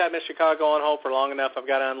 Listen, we've had Miss Chicago on hold for long enough. I've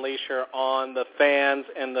got to unleash her on the fans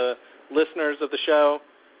and the listeners of the show.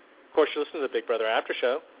 Of course, you listen to the Big Brother After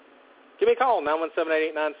Show. Give me a call,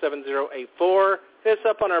 917-889-7084. Hit us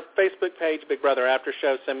up on our Facebook page, Big Brother After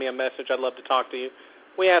Show. Send me a message. I'd love to talk to you.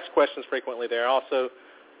 We ask questions frequently there. Also,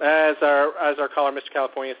 as our caller, Mr.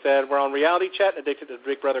 California, said, we're on Reality Chat, addicted to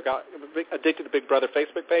Big Brother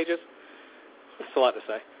Facebook pages. That's a lot to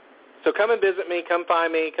say. So come and visit me, come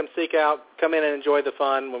find me, come seek out, come in and enjoy the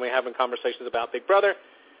fun when we're having conversations about Big Brother.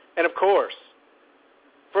 And, of course,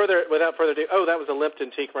 without further ado, that was a Lipton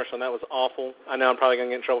tea commercial, and that was awful. I know I'm probably going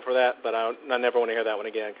to get in trouble for that, but I never want to hear that one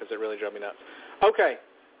again because it really drove me nuts. Okay,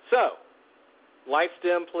 so lights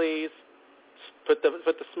dim, please. Put the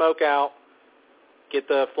smoke out. Get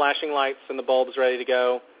the flashing lights and the bulbs ready to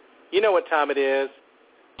go. You know what time it is.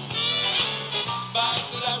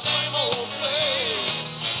 Back to that same old place,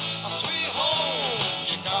 a sweet home,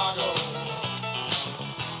 Chicago.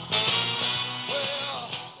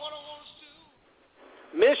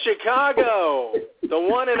 Miss Chicago, the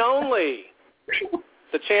one and only,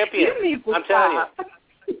 the champion.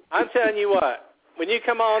 I'm telling you what. When you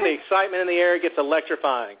come on, the excitement in the air gets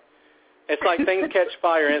electrifying. It's like things catch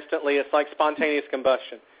fire instantly. It's like spontaneous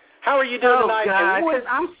combustion. How are you doing tonight? God, because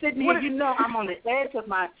I'm sitting here, I'm on the edge of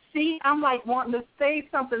my seat. I'm like wanting to say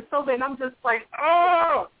something so bad. I'm just like,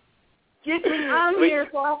 get me on here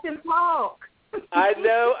so I can talk. I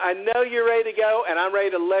know you're ready to go, and I'm ready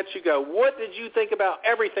to let you go. What did you think about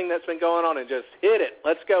everything that's been going on? And just hit it.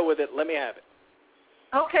 Let's go with it. Let me have it.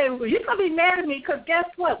 Okay, well, you're going to be mad at me because guess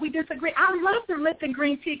what? We disagree. I love the Lipton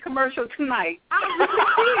green tea commercial tonight. I'm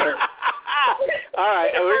really here. All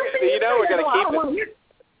right. We're going to keep it.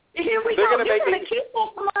 Here we go. You're going to keep that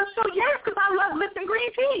commercial? Yes, because I love Lipton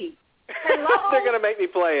green tea. Hello? They're going to make me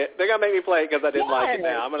play it. They're going to make me play it because I didn't like it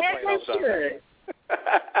now. I'm going to play it also.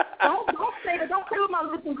 Don't say that. Don't play with my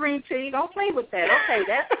Lipton green tea. Don't play with that. Okay,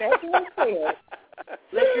 that's what I said.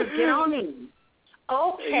 Let's just get on in.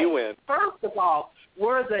 Okay. You win. First of all,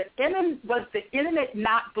 was the internet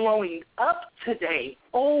not blowing up today?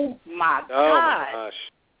 Oh my God! Oh my gosh!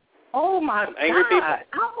 Oh my God! Angry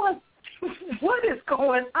people. What is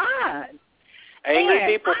going on?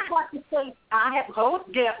 Angry people. I have to say,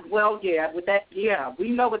 with that, we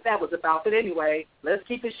know what that was about. But anyway, let's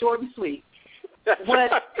keep it short and sweet. What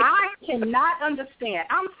I cannot understand,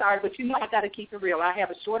 I'm sorry, but I got to keep it real. I have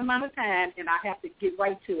a short amount of time, and I have to get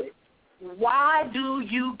right to it. Why do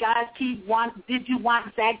you guys did you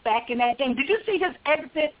want Zach back in that game? Did you see his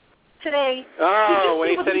exit today? Oh, when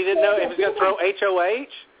he said he didn't know if he was going to throw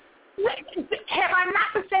HOH? Have I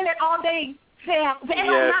not been saying it all day, Sam? Have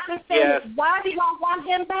I not been saying it? Why do y'all want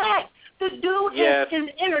him back? The dude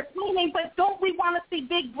is entertaining, but don't we want to see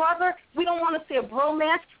Big Brother? We don't want to see a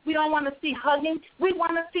bromance. We don't want to see hugging. We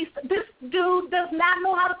want to see this dude does not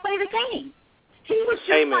know how to play the game. He was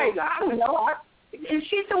just like, I don't know. And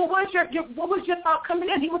she said, well, what was your thought coming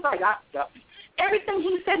in? He was like, everything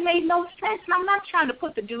he said made no sense. And I'm not trying to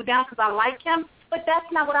put the dude down because I like him, but that's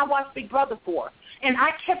not what I watched Big Brother for. And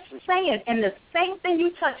I kept saying, and the same thing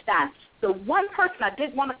you touched on, the one person I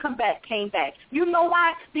didn't want to come back came back. You know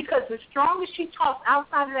why? Because as strong as she talks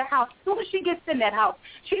outside of the house, as soon as she gets in that house,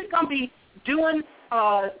 she's going to be doing,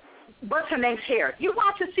 what's her name's hair. You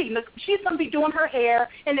watch and see. She's going to be doing her hair,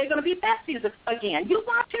 and they're going to be besties again. You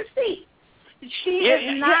watch and see. She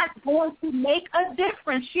is not going to make a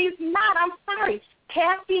difference. She's not. I'm sorry.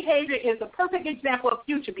 Past behavior is a perfect example of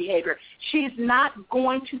future behavior. She's not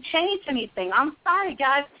going to change anything. I'm sorry,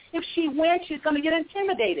 guys. If she wins, she's going to get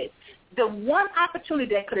intimidated. The one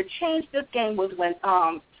opportunity that could have changed this game was when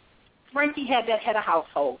Frankie had that head of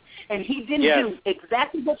household, and he didn't do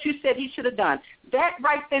exactly what you said he should have done. That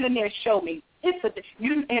right then and there showed me.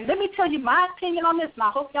 And let me tell you my opinion on this, and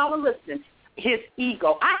I hope y'all are listening. His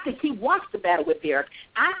ego. I think he wants to battle with Derek.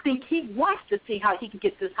 I think he wants to see how he can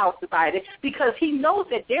get this house divided because he knows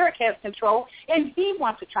that Derek has control and he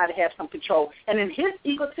wants to try to have some control. And in his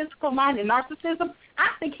egotistical mind and narcissism, I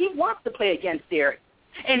think he wants to play against Derek.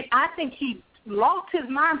 And I think he lost his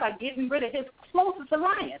mind by getting rid of his closest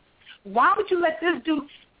alliance. Why would you let this dude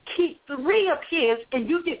keep 3 of his and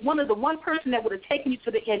you get one person that would have taken you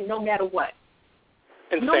to the end no matter what?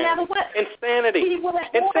 Insanity. No matter what. Insanity. He would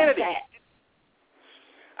have Insanity. that.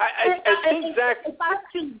 I think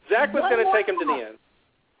Zach was going to take him to the end.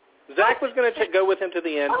 Zach was going to go with him to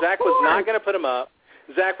the end. Zach was not going to put him up.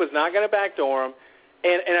 Zach was not going to backdoor him.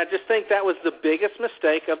 And I just think that was the biggest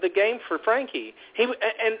mistake of the game for Frankie.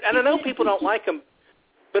 And I know people don't like him,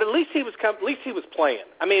 but at least he was playing.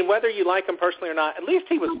 I mean, whether you like him personally or not, at least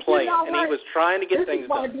he was playing, and he was trying to get things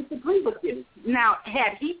done. This is why I disagree with you. Now,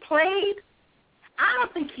 had he played, I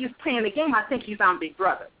don't think he's playing the game. I think he's on Big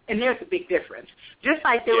Brother, and there's a big difference. Just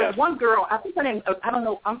like there was one girl, I think her name, I don't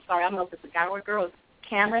know if it's a guy or a girl,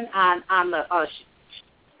 Cameron, on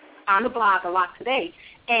the blog a lot today,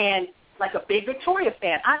 and like a big Victoria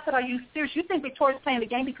fan. I said, are you serious? You think Victoria's playing the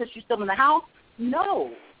game because she's still in the house?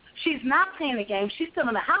 No. She's not playing the game. She's still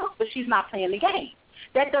in the house, but she's not playing the game.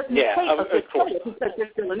 That doesn't equate of Victoria because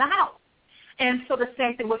they're still in the house. And so the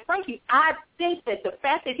same thing with Frankie. I think that the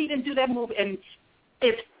fact that he didn't do that move, and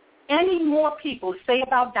if any more people say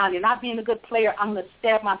about Donny not being a good player, I'm going to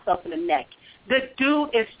stab myself in the neck. The dude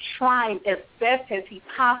is trying as best as he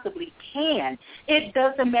possibly can. It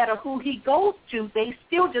doesn't matter who he goes to. They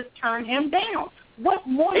still just turn him down. What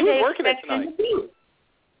more do they expect him to do?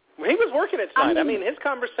 He was working it tonight. I mean, his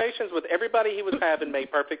conversations with everybody he was having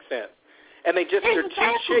made perfect sense. And they're too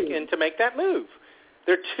chicken to make that move.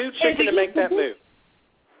 They're too chicken to make that move.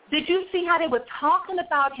 Did you see how they were talking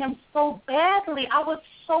about him so badly? I was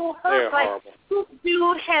so hurt. They're horrible. This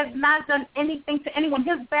dude has not done anything to anyone.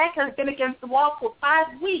 His back has been against the wall for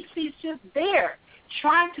 5 weeks. He's just there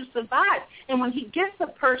trying to survive. And when he gets a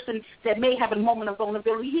person that may have a moment of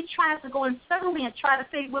vulnerability, he tries to go in subtly and try to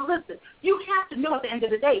say, well, listen, you have to know at the end of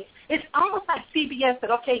the day. It's almost like CBS said,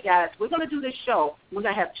 okay, guys, we're going to do this show. We're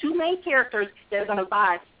going to have 2 main characters that are going to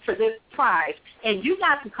vie for this prize. And you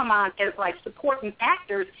guys can come on as, like, supporting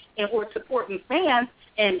actors or supporting fans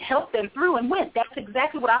and help them through and win. That's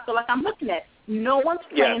exactly what I feel like I'm looking at. No one's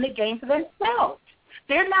playing the game for themselves.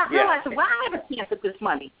 They're not realizing, well, I have a chance at this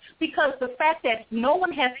money. Because the fact that no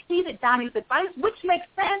one has heeded Donny's advice, which makes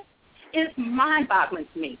sense, is mind-boggling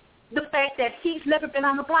to me. The fact that he's never been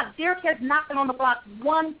on the block. Derek has not been on the block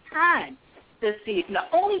one time this season.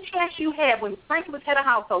 The only chance you had when Frankie was head of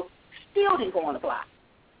household, still didn't go on the block.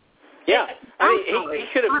 Yeah. He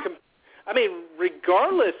could have...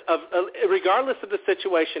 regardless of the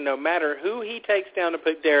situation, no matter who he takes down to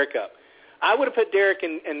put Derek up, I would have put Derek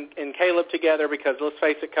and Caleb together because, let's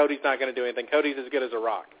face it, Cody's not going to do anything. Cody's as good as a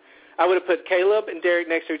rock. I would have put Caleb and Derek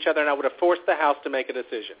next to each other, and I would have forced the house to make a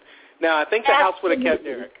decision. Now, I think the house would have kept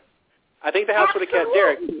Derek.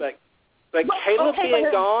 But Caleb being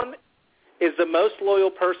gone is the most loyal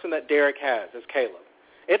person that Derek has, is Caleb.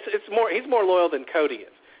 He's more loyal than Cody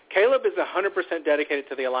is. Caleb is 100% dedicated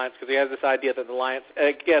to the Alliance because he has this idea that the Alliance,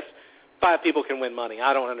 I guess 5 people can win money.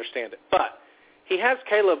 I don't understand it. But he has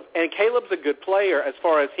Caleb, and Caleb's a good player as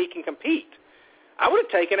far as he can compete. I would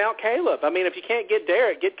have taken out Caleb. I mean, if you can't get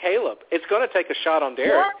Derek, get Caleb. It's going to take a shot on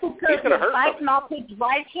Derek. He's going to hurt something. Off his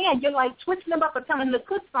right hand. You're like switching him up and telling him to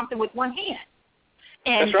cook something with one hand.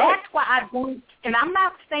 And that's right. That's why I don't, and I'm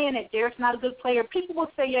not saying that Derek's not a good player. People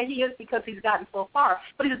will say, yeah, he is because he's gotten so far.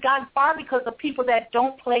 But he's gotten far because of people that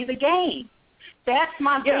don't play the game. That's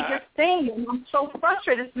my biggest thing, and I'm so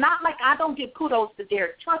frustrated. It's not like I don't give kudos to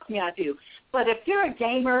Derek. Trust me, I do. But if you're a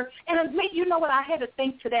gamer, and you know what, I had to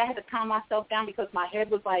think today. I had to calm myself down because my head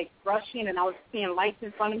was, like, rushing, and I was seeing lights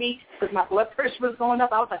in front of me because my blood pressure was going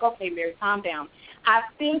up. I was like, okay, Mary, calm down. I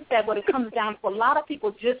think that what it comes down to, a lot of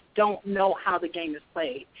people just don't know how the game is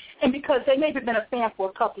played. And because they may have been a fan for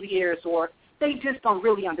a couple of years or they just don't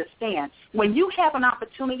really understand. When you have an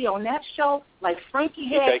opportunity on that show, like Frankie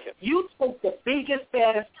had, you take the biggest,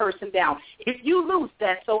 baddest person down. If you lose,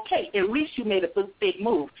 that's okay. At least you made a big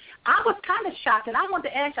move. I was kind of shocked, and I wanted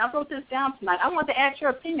to ask you, I wrote this down tonight, I wanted to ask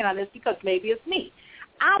your opinion on this because maybe it's me.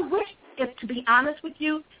 I wish, to be honest with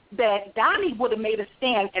you, that Donny would have made a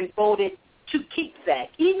stand and voted to keep Zach,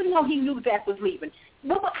 even though he knew Zach was leaving.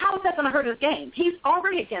 Well, how is that going to hurt his game? He's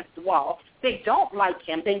already against the wall. They don't like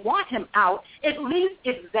him. They want him out. At least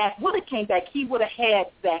if Zach would have came back, he would have had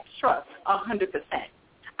Zach's trust 100%.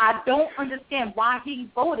 I don't understand why he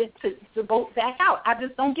voted to vote Zach out. I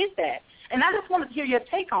just don't get that. And I just wanted to hear your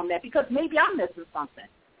take on that because maybe I'm missing something.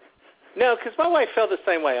 No, because my wife felt the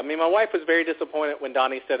same way. I mean, my wife was very disappointed when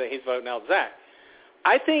Donny said that he's voting out Zach.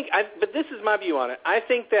 But this is my view on it. I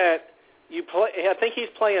think that I think he's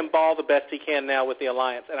playing ball the best he can now with the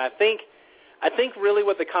Alliance, and I think really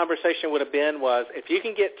what the conversation would have been was, if you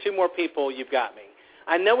can get 2 more people, you've got me.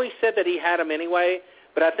 I know he said that he had him anyway,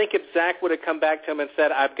 but I think if Zach would have come back to him and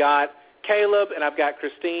said, I've got Caleb and I've got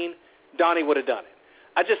Christine, Donny would have done it.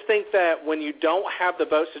 I just think that when you don't have the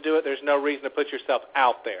votes to do it, there's no reason to put yourself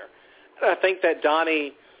out there. And I think that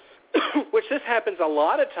Donny, which this happens a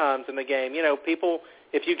lot of times in the game, people,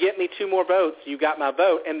 if you get me 2 more votes, you got my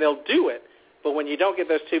vote, and they'll do it. But when you don't get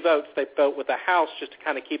those 2 votes, they vote with the House just to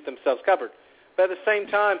kind of keep themselves covered. But at the same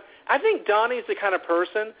time, I think Donny's the kind of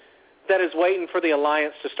person that is waiting for the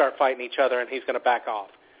Alliance to start fighting each other, and he's going to back off.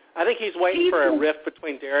 I think he's waiting for a rift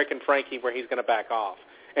between Derek and Frankie where he's going to back off,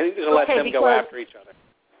 and he's going to let them go after each other.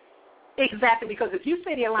 Exactly, because if you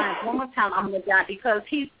say the Alliance one more time, I'm going to die, because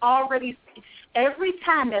he's already – every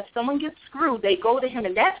time that someone gets screwed, they go to him,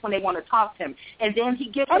 and that's when they want to talk to him. And then he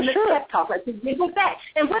gives them the pep talk, like he did with that.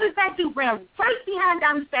 And what does that do? Ran right behind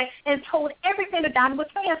Donny's back and told everything that Donny was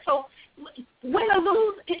saying. So win or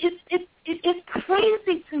lose, it's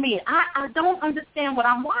crazy to me. I don't understand what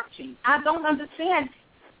I'm watching. I don't understand.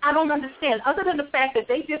 Other than the fact that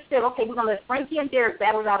they just said, okay, we're going to let Frankie and Derek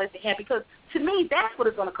battle it out at the end, because to me, that's what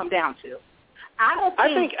it's going to come down to.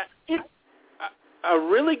 I think a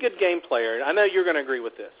really good game player, I know you're going to agree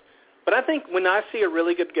with this, but I think when I see a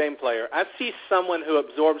really good game player, I see someone who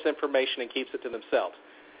absorbs information and keeps it to themselves.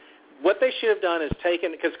 What they should have done is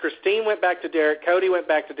taken, because Christine went back to Derek, Cody went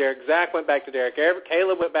back to Derek, Zach went back to Derek,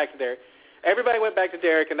 Caleb went back to Derek, everybody went back to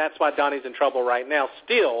Derek, and that's why Donny's in trouble right now.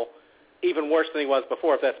 Still, even worse than he was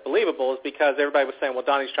before, if that's believable, is because everybody was saying, well,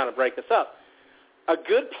 Donny's trying to break us up. a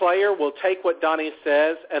good player will take what Donny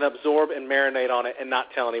says and absorb and marinate on it and not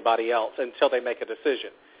tell anybody else until they make a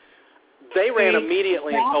decision. They ran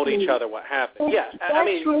immediately and told each other what happened. Yes,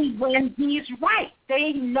 especially when he's right.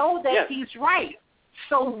 They know that he's right.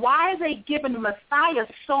 So why are they giving Messiah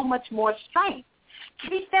so much more strength?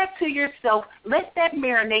 Keep that to yourself. Let that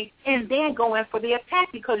marinate, and then go in for the attack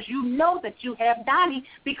because you know that you have Donny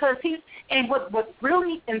because he's – and what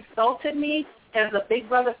really insulted me as a Big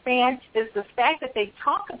Brother fan is the fact that they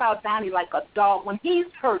talk about Donny like a dog when he's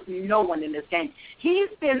hurt no one in this game. He's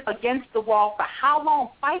been against the wall for how long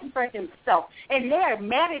fighting for himself, and they're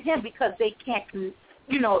mad at him because they can't,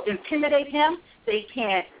 intimidate him. They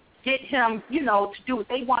can't get him, to do what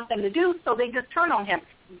they want them to do, so they just turn on him.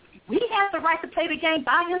 He has the right to play the game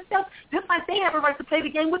by himself, just like they have a right to play the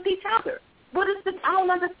game with each other. I don't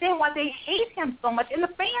understand why they hate him so much, and the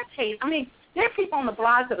fans hate. I mean, there are people on the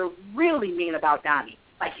blogs that are really mean about Donny.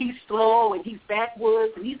 Like he's slow and he's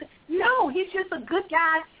backwoods and he's just a good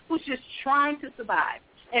guy who's just trying to survive.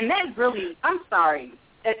 And that really, I'm sorry,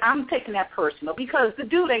 I'm taking that personal because the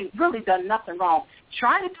dude ain't really done nothing wrong.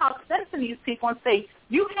 Trying to talk sense to these people and say,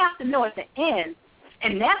 you have to know at the end,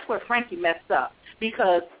 and that's where Frankie messed up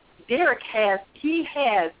because Derek has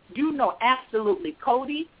absolutely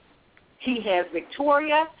Cody. He has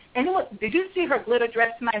Victoria. And did you see her glitter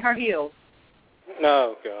dress tonight, her heels?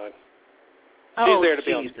 Oh, God. She's there to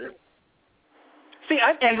be on screen. See,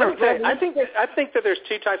 I think that there's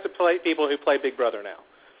two types of people who play Big Brother now.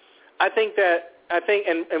 I think,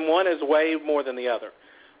 and one is way more than the other.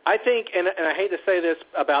 I think, and I hate to say this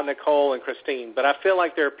about Nicole and Christine, but I feel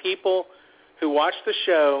like there are people who watch the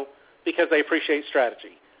show because they appreciate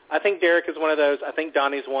strategy. I think Derek is one of those. I think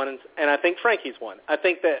Donny's one, and I think Frankie's one. I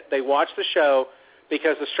think that they watch the show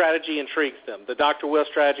because the strategy intrigues them. The Dr. Will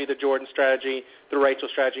strategy, the Jordan strategy, the Rachel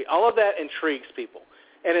strategy, all of that intrigues people.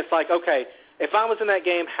 And it's like, okay, if I was in that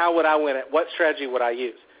game, how would I win it? What strategy would I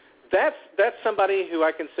use? That's somebody who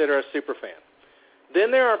I consider a super fan.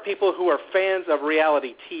 Then there are people who are fans of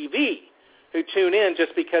reality TV who tune in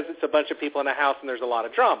just because it's a bunch of people in a house and there's a lot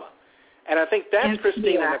of drama. And I think that's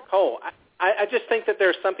Christine and Nicole. I just think that there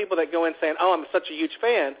are some people that go in saying, I'm such a huge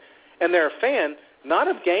fan, and they're a fan not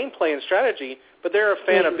of gameplay and strategy, but they're a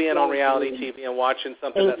fan of being on reality TV and watching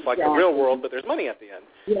something that's like the real world, but there's money at the end.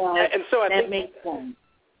 Yeah, and so I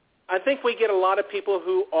think we get a lot of people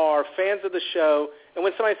who are fans of the show, and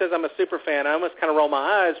when somebody says I'm a super fan, I almost kind of roll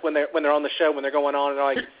my eyes when they're on the show, when they're going on, and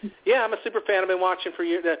they're like, yeah, I'm a super fan, I've been watching for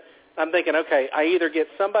years. I'm thinking, okay, I either get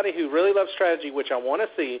somebody who really loves strategy, which I want to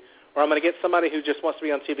see, or I'm going to get somebody who just wants to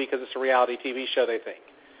be on TV because it's a reality TV show, they think.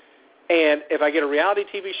 And if I get a reality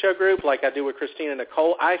TV show group like I do with Christine and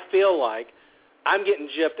Nicole, I feel like I'm getting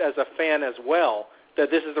gypped as a fan as well, that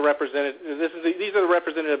these are the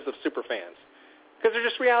representatives of super fans. Because they're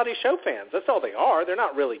just reality show fans. That's all they are. They're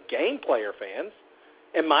not really game player fans,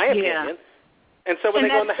 in my opinion. And so when they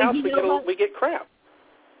go in the house, we get crap.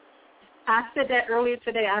 I said that earlier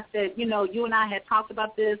today. I said, you and I had talked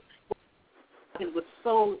about this. It was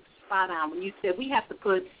so spot on when you said we have to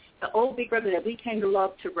put the old Big Brother that we came to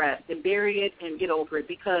love to rest and bury it and get over it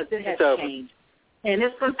because it has changed. And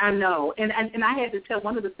I know. And I had to tell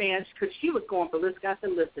one of the fans, because she was going ballistic, I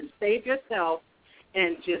said, listen, save yourself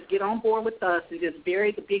and just get on board with us and just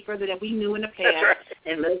bury the Big Brother that we knew in the past. Right.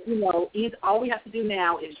 And all we have to do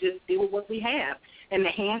now is just deal with what we have. And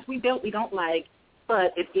the hands we built, we don't like,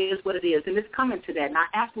 but it is what it is. And it's coming to that. And I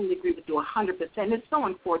absolutely agree with you 100%. It's so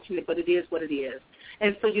unfortunate, but it is what it is.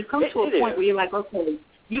 And so you come to a point where you're like, okay,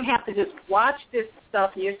 you have to just watch this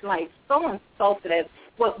stuff, and you're like so insulted as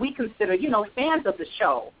what we consider, fans of the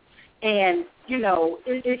show. And,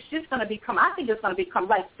 it's just going to become, I think it's going to become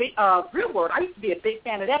like Real World. I used to be a big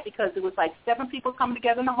fan of that because it was like 7 people coming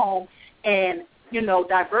together in the home and,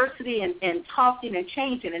 diversity and talking and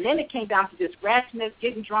changing. And then it came down to just ratchetness,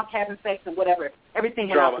 getting drunk, having sex, and whatever. Everything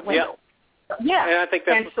went out the window. Yeah. And I think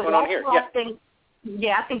that's what's going on here.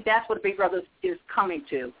 I think that's what Big Brother is coming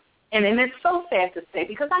to. And it's so sad to say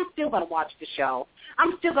because I'm still going to watch the show.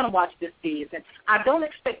 I'm still going to watch this season. I don't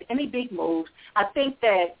expect any big moves. I think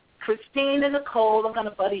that Christine and Nicole are going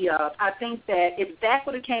to buddy up. I think that if Zach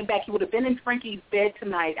would have came back, he would have been in Frankie's bed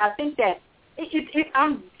tonight. I think that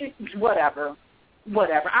whatever.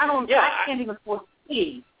 I can't even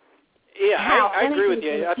foresee. Yeah, I agree with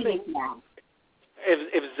you. I think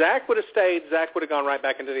if Zach would have stayed, Zach would have gone right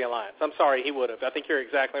back into the alliance. I'm sorry, he would have. I think you're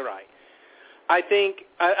exactly right. I think,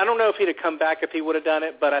 I don't know if he'd have come back if he would have done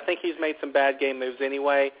it, but I think he's made some bad game moves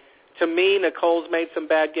anyway. To me, Nicole's made some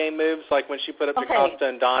bad game moves, like when she put up DaCosta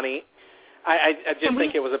and Donny. I just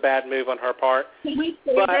think it was a bad move on her part. Can we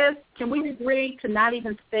say this? Can we agree to not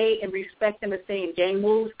even stay and respect them as saying game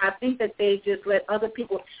moves? I think that they just let other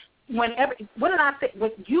people. Whenever, what did I say?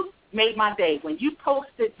 When you made my day. When you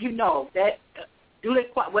posted, that do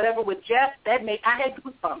it whatever with Jeff. I had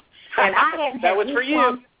goosebumps, and I had that was for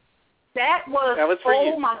you. That was for oh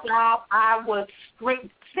you. my God! I was screaming.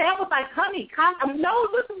 Sam was like, "Honey, no,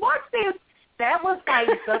 listen, watch this." That was like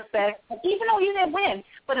suspect, even though he didn't win,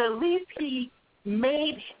 but at least he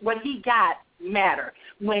made what he got matter.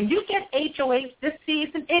 When you get HOH this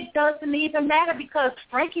season, it doesn't even matter because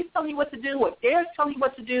Frankie's telling you what to do, or Derek's telling you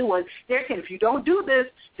what to do, or Derek, if you don't do this,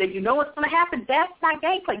 then you know what's going to happen. That's not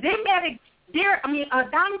gameplay. They're mad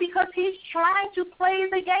at Donny because he's trying to play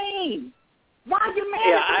the game. Why are you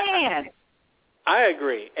mad at the man? I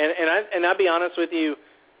agree, and I'll be honest with you.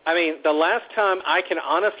 I mean, the last time I can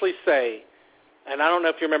honestly say, and I don't know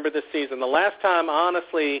if you remember this season, the last time,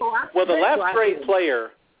 honestly, the last great player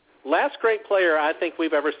I think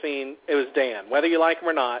we've ever seen, it was Dan, whether you like him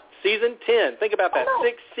or not. Season 10, think about that,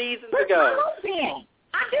 6 seasons ago,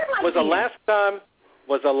 was the last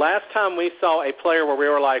time we saw a player where we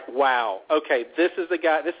were like, wow, okay, this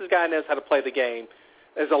guy knows how to play the game.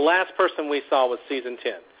 As the last person we saw was season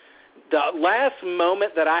 10. The last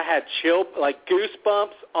moment that I had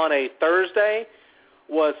goosebumps on a Thursday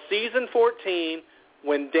was season 14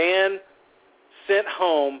 when Dan sent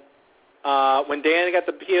home, when Dan got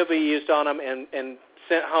the POV used on him and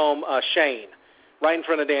sent home Shane right in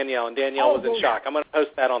front of Danielle, and Danielle was in shock. I'm going to post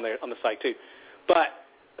that on the site too. But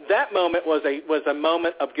that moment was a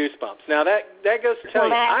moment of goosebumps. Now that goes to tell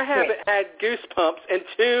you, I haven't had goosebumps in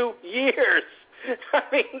 2 years. I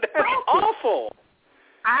mean, that's awful.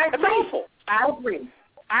 I agree. That's awful.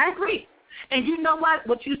 I agree. And you know what?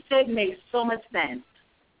 What you said makes so much sense.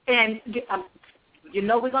 And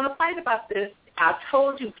we're going to fight about this. I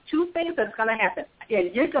told you 2 things that's going to happen.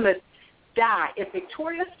 And you're going to die. If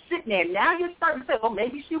Victoria's sitting there, now you're starting to say, well,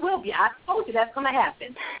 maybe she will be. I told you that's going to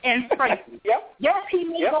happen. And Frankie, yes, he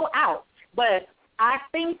may go out. But I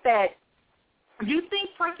think that you think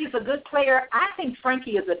Frankie's a good player. I think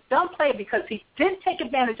Frankie is a dumb player because he didn't take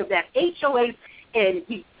advantage of that HOH and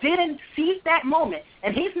he didn't seize that moment.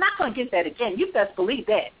 And he's not going to get that again. You best believe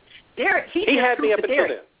that. Derek, he had me up until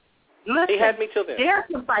then. Listen, he had me till then. Derek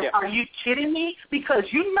was like, are you kidding me? Because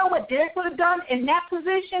you know what Derek would have done in that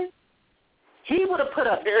position? He would have put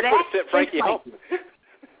up Derek would have sent Frankie home.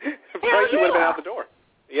 Frankie would have been out the door.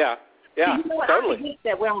 Yeah. Yeah, you know what? totally. I hate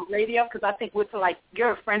that we're on radio because I think we're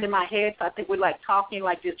you're a friend in my head, so I think we're talking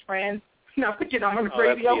like just friends. On the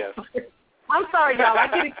radio. I'm sorry, y'all. I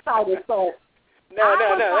get excited. So no,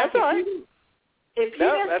 that's all right. If you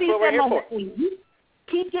didn't see that moment, you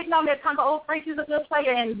keep getting on that time. Oh, Frankie's a good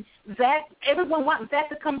player, and Zach. Everyone wants Zach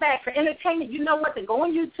to come back for entertainment. You know what? Then go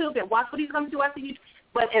on YouTube and watch what he's going to do after you.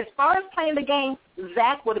 But as far as playing the game,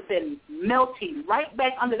 Zach would have been melting right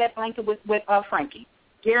back under that blanket with Frankie.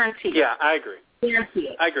 Guaranteed. Yeah, I agree. Guaranteed.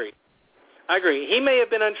 I agree. He may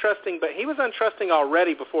have been untrusting, but he was untrusting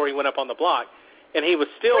already before he went up on the block, and he was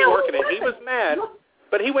still working it. He was mad,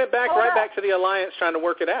 but he went back right back to the alliance trying to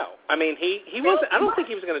work it out. I mean, he wasn't. I don't think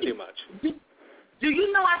he was going to do much. Do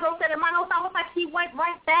you know I wrote that in my notes? I was like, he went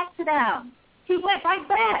right back to them. He went right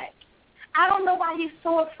back. I don't know why he's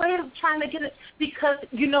so afraid of trying to get it, because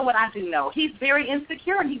you know what I do know. He's very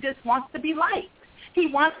insecure, and he just wants to be liked. He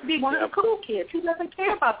wants to be one of the cool kids. He doesn't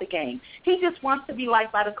care about the game. He just wants to be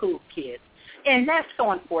liked by the cool kids. And that's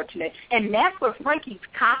so unfortunate. And that's where Frankie's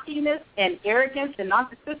cockiness and arrogance and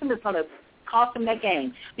narcissism is going to cost him that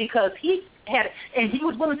game. Because he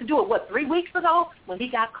was willing to do it, 3 weeks ago when he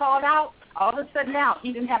got called out? All of a sudden now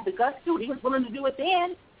he didn't have the guts to do it. He was willing to do it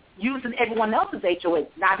then using everyone else's HOH,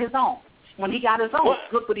 not his own. When he got his own,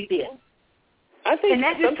 look what he did. I think and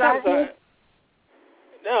that just sometimes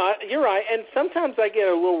No, you're right. And sometimes I get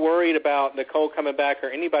a little worried about Nicole coming back or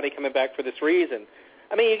anybody coming back for this reason.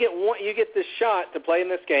 I mean, you get this shot to play in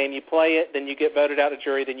this game. You play it, then you get voted out of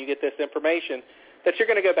jury, then you get this information that you're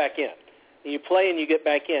going to go back in. You play and you get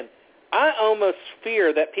back in. I almost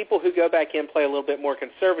fear that people who go back in play a little bit more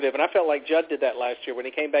conservative, and I felt like Judd did that last year. When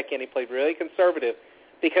he came back in, he played really conservative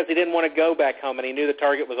because he didn't want to go back home, and he knew the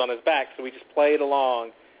target was on his back, so he just played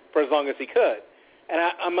along for as long as he could. And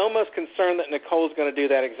I'm almost concerned that Nicole's going to do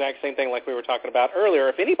that exact same thing like we were talking about earlier.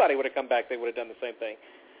 If anybody would have come back, they would have done the same thing.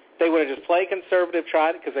 They would have just played conservative,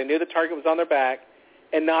 tried it because they knew the target was on their back,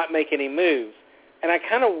 and not make any moves. And I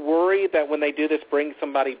kind of worry that when they do this bring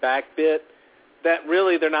somebody back bit, that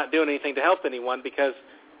really they're not doing anything to help anyone, because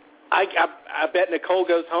I bet Nicole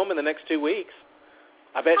goes home in the next 2 weeks.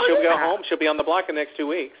 I bet she'll go home. She'll be on the block in the next 2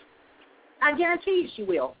 weeks. I guarantee you she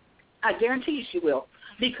will.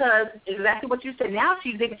 because exactly what you said. Now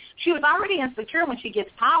she was already insecure when she gets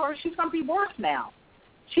power. She's going to be worse now.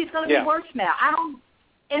 She's going to be worse now.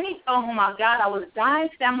 Oh, my God, I was dying.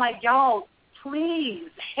 I'm like, y'all, please.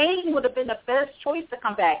 Hayden would have been the best choice to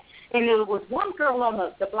come back. And there was one girl on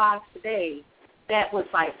the blog today that was,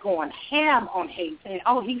 like, going ham on Hayden, saying,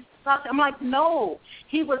 oh, he sucks. I'm like, no.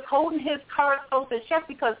 He was holding his cards close to his chest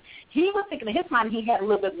because he was thinking in his mind he had a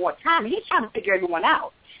little bit more time. He's trying to figure everyone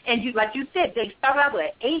out. And like you said, they started out with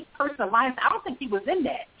an 8-person alliance. I don't think he was in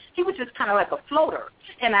that. He was just kind of like a floater.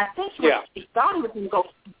 And I think he thought he was going to go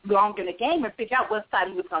long in the game and figure out what side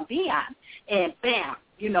he was going to be on. And bam,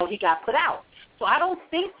 he got put out. So I don't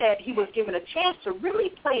think that he was given a chance to really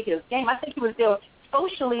play his game. I think he was there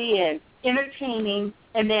socially and entertaining,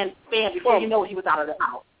 and then bam, before you know it, he was out of the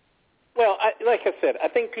house. Well, like I said, I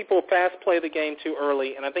think people fast play the game too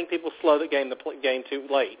early, and I think people slow the game too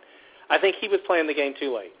late. I think he was playing the game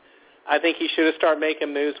too late. I think he should have started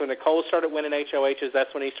making moves when Nicole started winning HOHs.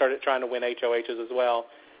 That's when he started trying to win HOHs as well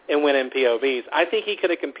and winning POVs. I think he could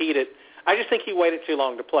have competed. I just think he waited too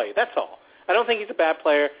long to play. That's all. I don't think he's a bad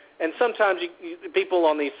player. And sometimes people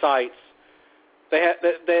on these sites,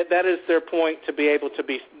 that is their point to be able to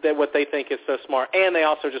be what they think is so smart. And they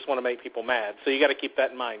also just want to make people mad. So you got to keep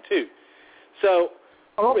that in mind too. So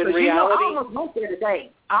in reality, I almost went there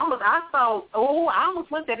today. I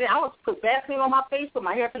almost looked at it. I was put Vaseline on my face, put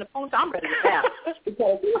my hair up in a ponytail. I'm ready to laugh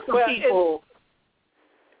because there were some people.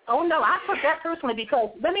 Oh no, I took that personally because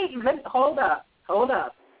let me hold up.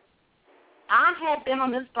 I have been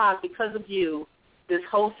on this blog because of you this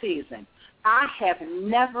whole season. I have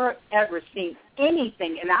never ever seen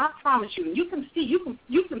anything, and I promise you, and you can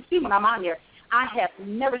see when I'm on there. I have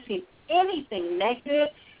never seen anything negative.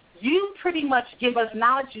 You pretty much give us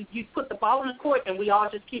knowledge. You put the ball in the court, and we all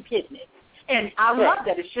just keep hitting it. And I love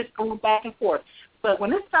that. It's just going back and forth. But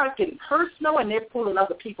when it starts getting personal and they're pulling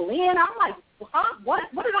other people in, I'm like, huh? What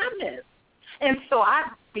did I miss? And so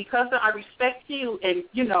because I respect you and,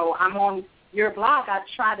 I'm on your blog, I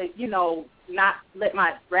try to, not let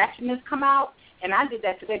my ratchetness come out. And I did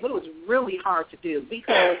that today, but it was really hard to do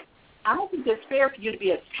because I don't think it's fair for you to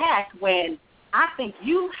be attacked when I think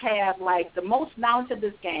you have, like, the most knowledge of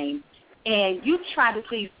this game, and you try to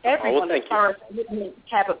please everyone as far as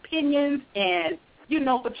have opinions and,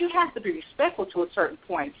 but you have to be respectful to a certain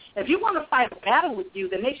point. If you want to fight a battle with you,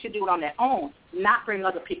 then they should do it on their own, not bring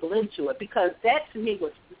other people into it, because that, to me,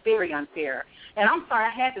 was very unfair. And I'm sorry I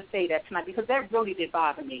had to say that tonight because that really did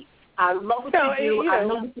bother me. I love what you do. I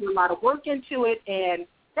know you put a lot of work into it, and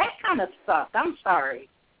that kind of sucked. I'm sorry.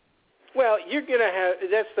 Well, you're going to have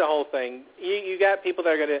 – that's the whole thing. You got people that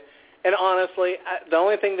are going to – and honestly, the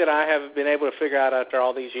only thing that I have been able to figure out after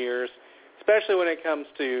all these years, especially when it comes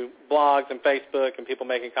to blogs and Facebook and people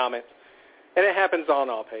making comments, and it happens on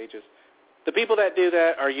all pages, the people that do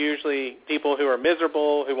that are usually people who are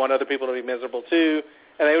miserable, who want other people to be miserable too,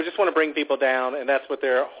 and they just want to bring people down, and that's what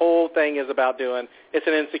their whole thing is about doing. It's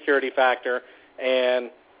an insecurity factor,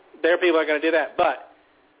 and there are people that are going to do that. But,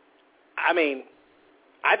 I mean –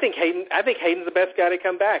 I think Hayden's the best guy to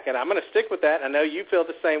come back, and I'm going to stick with that. I know you feel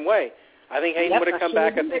the same way. I think Hayden would have come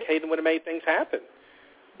back. I think Hayden would have made things happen.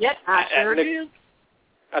 Yep, I sure do.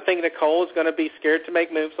 I think Nicole is going to be scared to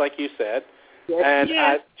make moves, like you said. Yes, and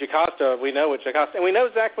Jocasta, we know what Jocasta, and we know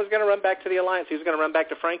Zach was going to run back to the Alliance. He was going to run back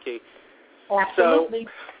to Frankie. Absolutely.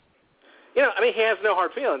 So, he has no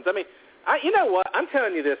hard feelings. You know what? I'm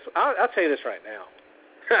telling you this. I'll tell you this right now.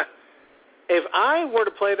 If I were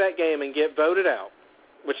to play that game and get voted out,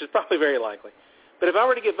 which is probably very likely. But if I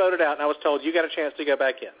were to get voted out and I was told you got a chance to go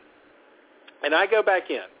back in, and I go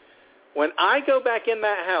back in, when I go back in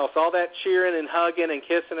that house, all that cheering and hugging and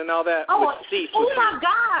kissing and all that would cease. Oh, my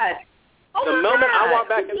God. The moment I walk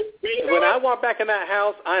back when I walk back in that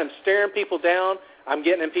house, I am staring people down. I'm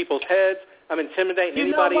getting in people's heads. I'm intimidating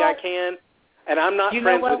anybody I can, and I'm not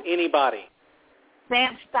friends with anybody.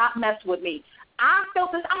 Sam, stop messing with me. I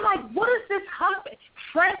felt this. I'm like, what is this husband?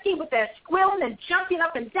 Frankie with that squealing and jumping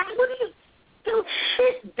up and down. What are you doing?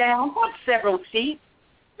 Sit down. Hold several seats.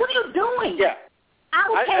 What are you doing? Yeah.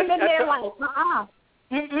 I came in there like,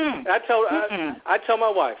 I told my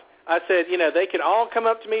wife, I said, they could all come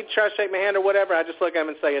up to me, try to shake my hand or whatever. I just look at them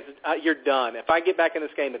and say, you're done. If I get back in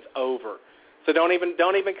this game, it's over. So don't even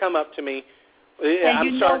come up to me.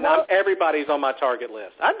 Everybody's on my target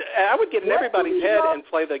list. I would get in everybody's head and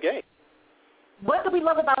play the game. What do we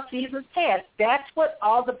love about seasons past? That's what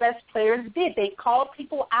all the best players did. They called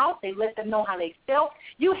people out. They let them know how they felt.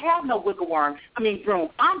 You have no wiggle worm. Broom.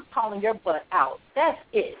 I'm calling your butt out. That's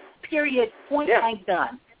it. Period. Point blank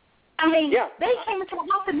done. I mean, they came into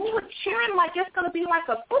the house and we were cheering like it's going to be like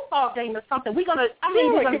a football game or something. We're going to,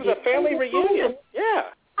 we're going to get a family reunion. Yeah.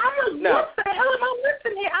 I was, what the hell am I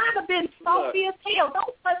listening here? I'd have been salty as hell.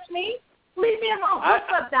 Don't touch me. Leave me alone. What's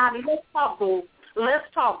up, Donny? Let's talk, boo. Let's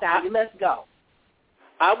talk, Donny. Let's go.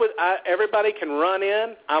 Everybody can run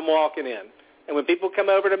in. I'm walking in. And when people come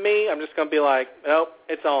over to me, I'm just going to be like, oh,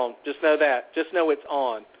 it's on. Just know that. Just know it's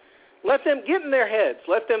on. Let them get in their heads.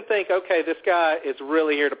 Let them think, okay, this guy is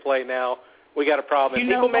really here to play now. We got a problem. And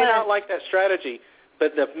people may not like that strategy,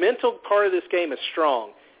 but the mental part of this game is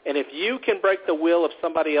strong. And if you can break the will of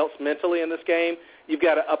somebody else mentally in this game, you've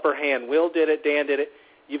got an upper hand. Will did it. Dan did it.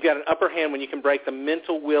 You've got an upper hand when you can break the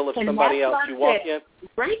mental will of somebody else. You walk in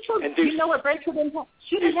and do, you know what Rachel didn't have?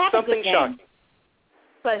 She didn't have a good game. Shocking.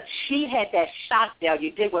 But she had that shock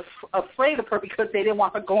value. They were afraid of her because they didn't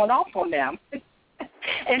want her going off on them.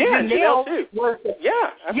 And Janelle too. Was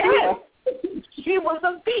she was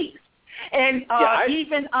a beast. And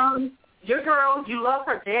even your girl, you love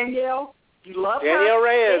her, Danielle. You love Danielle her.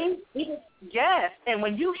 Reyes. Yes. And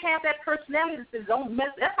when you have that personality that says, don't mess,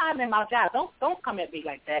 that's how I'm in my job. Don't come at me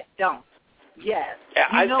like that. Don't. Yes.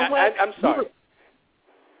 Yeah, you know what? I'm sorry.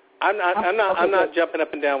 I'm not jumping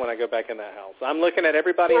up and down when I go back in that house. I'm looking at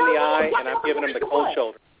everybody in the eye, and I'm giving them the cold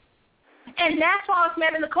shoulder. And that's why I was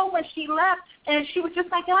mad at Nicole when she left, and she was just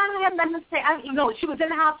like, I don't have nothing to say. She was in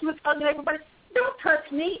the house, she was hugging everybody. Don't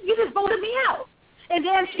touch me. You just voted me out. And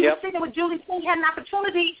then she was sitting there with Julie King, had an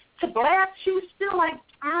opportunity to blast. She was still like,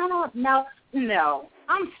 I don't know. No,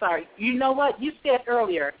 I'm sorry. You know what? You said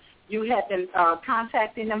earlier you had been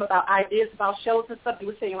contacting them about ideas about shows and stuff. You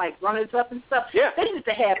were saying, like, runners-up and stuff. Yeah. They need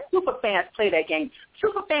to have super fans play that game.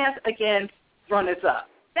 Super fans against runners-up.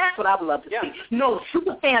 That's what I would love to see. No,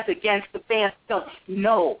 super fans against the fans.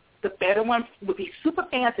 No, the better one would be super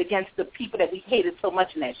fans against the people that we hated so much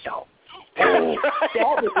in that show. That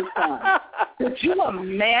would be fun. Could you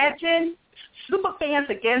imagine super fans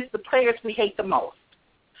against the players we hate the most?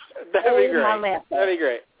 That'd be great. That'd be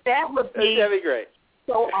great. That would be great.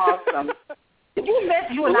 So awesome. Could you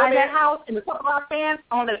imagine you and I in that house and a couple of our fans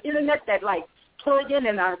on the internet that, like, plug in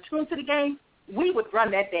and are tuned to the game? We would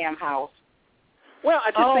run that damn house. Well,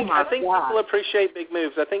 I think people appreciate big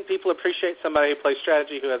moves. I think people appreciate somebody who plays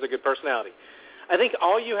strategy who has a good personality. I think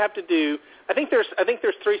all you have to do, I think there's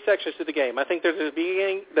three sections to the game. I think there's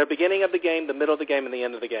the beginning of the game, the middle of the game, and the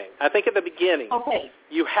end of the game. I think at the beginning,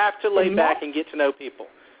 you have to lay back and get to know people.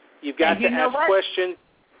 You've got to ask questions.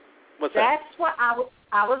 What's that? That's what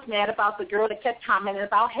I was mad about, the girl that kept commenting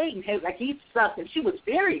about Hayden. Like, he sucked, and she was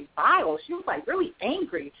very vile. She was, like, really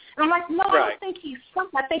angry. And I'm like, no, I don't think he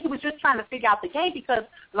sucked. I think he was just trying to figure out the game because,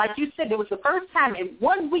 like you said, it was the first time in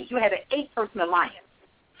 1 week you had an 8-person alliance.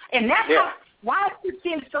 And that's why is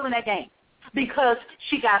Christine still in that game? Because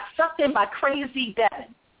she got sucked in by crazy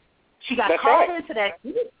Devin. She got called into that.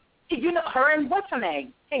 You know, her and what's her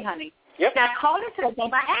name? Hey, honey. Yep. Got called into that game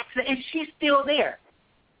by accident, and she's still there.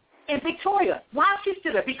 And Victoria, why is she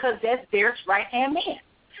still there? Because that's Derek's right-hand man.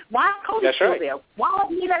 Why is Cody still there? Why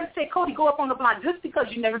would he let say, Cody, go up on the block just because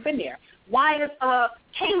you've never been there? Why is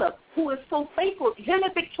Caleb, who is so faithful, him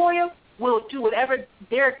and Victoria will do whatever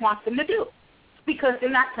Derek wants them to do because they're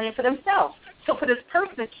not playing for themselves. So for this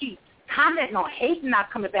person to keep commenting on Hayden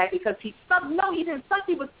not coming back because he sucked, no, he didn't suck.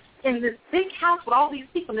 He was in this big house with all these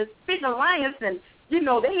people, this big alliance, and, you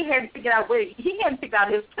know, they hadn't figured out he hadn't figured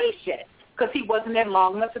out his place yet. Because he wasn't there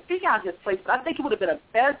long enough to figure out his place. But I think he would have been a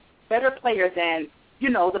better player than, you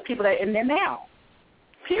know, the people that are in there now.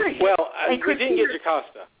 Period. Well, we didn't get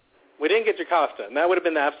Jocasta. And that would have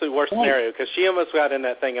been the absolute worst scenario because she almost got in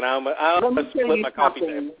that thing, and I almost split my coffee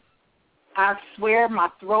table. I swear my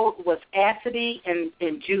throat was acidy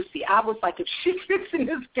and juicy. I was like, if she gets in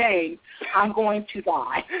this game, I'm going to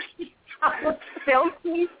die. I was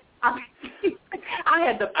filthy. I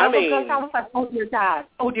had the bubble guts. I was like, oh, dear God.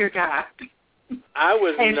 Oh, dear God. I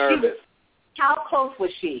was nervous. How close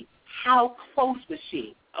was she?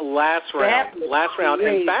 Last round.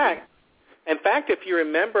 In fact, if you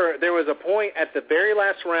remember, there was a point at the very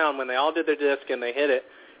last round when they all did their disc and they hit it,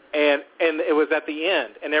 and it was at the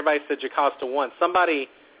end, and everybody said Jocasta won. Somebody,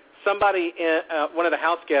 one of the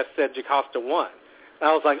house guests said Jocasta won. And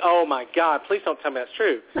I was like, oh, my God, please don't tell me that's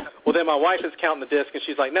true. Well, then my wife is counting the disc, and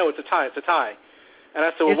she's like, no, it's a tie. And I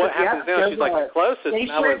said, well, what happens now? She's like, the closest.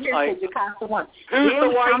 And I was like, who's the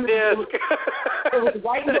white disc? It was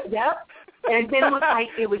white, yep. And then it was like,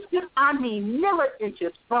 it was just,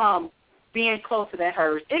 milli-inches from being closer than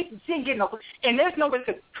hers. It didn't get no, and there's no way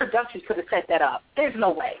production could have set that up. There's no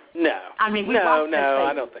way. No. I mean, no,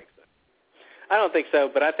 I don't think so. I don't think so,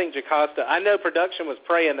 but I think Jocasta, I know production was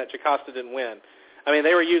praying that Jocasta didn't win. I mean,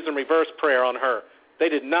 they were using reverse prayer on her. They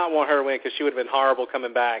did not want her to win because she would have been horrible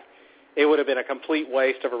coming back. It would have been a complete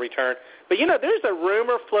waste of a return. But, there's a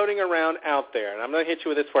rumor floating around out there, and I'm going to hit you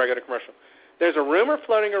with this before I go to commercial. There's a rumor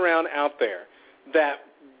floating around out there that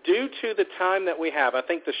due to the time that we have, I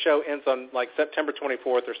think the show ends on like September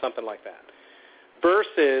 24th or something like that,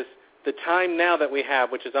 versus the time now that we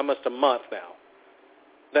have, which is almost a month now,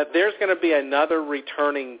 that there's going to be another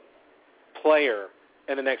returning player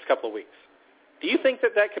in the next couple of weeks. Do you think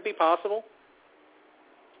that could be possible?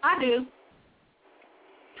 I do.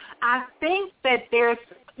 I think that there's,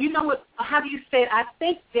 I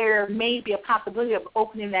think there may be a possibility of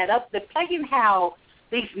opening that up, depending how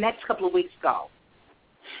these next couple of weeks go.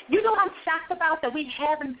 You know what I'm shocked about? That we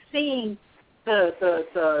haven't seen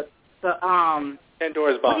the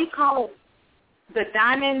Pandora's box. What do you call it? The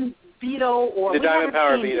Diamond Veto, or the Diamond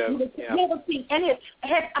Power Veto. We haven't seen any.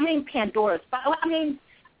 Pandora's box.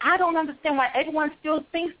 I don't understand why everyone still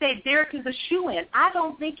thinks that Derek is a shoo-in. I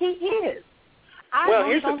don't think he is.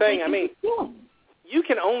 Here's the thing. You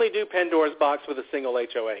can only do Pandora's box with a single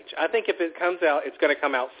HOH. I think if it comes out, it's going to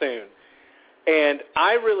come out soon. And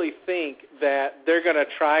I really think that they're going to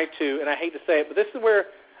try to, and I hate to say it, but this is where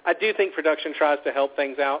I do think production tries to help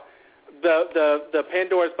things out. The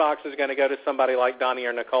Pandora's box is going to go to somebody like Donny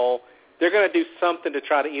or Nicole. They're going to do something to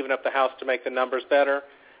try to even up the house to make the numbers better.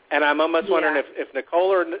 And I'm almost wondering if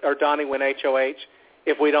Nicole or Donny win HOH,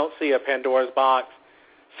 if we don't see a Pandora's box,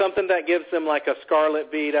 something that gives them like a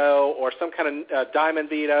Scarlet Veto or some kind of Diamond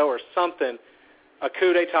Veto or something, a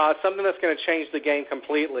coup d'etat, something that's going to change the game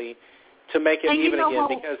completely to make it even again.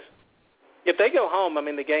 Because if they go home,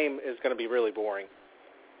 the game is going to be really boring.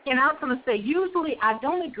 And I was going to say, usually I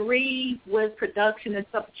don't agree with production and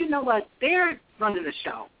stuff, but you know what? They're running the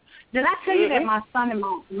show. Did I tell you that my son and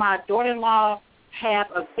my daughter-in-law have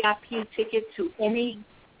a VIP ticket to any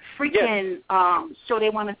freaking show they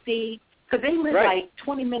want to see? Because they live like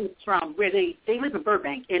 20 minutes from where they live in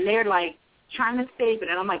Burbank, and they're like trying to save it.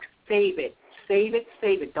 And I'm like, save it.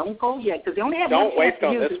 Don't go yet, because they only have Don't waste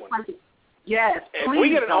on this one. Yes, if we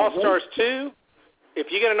get an All-Stars 2, if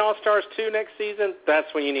you get an All-Stars 2 next season, that's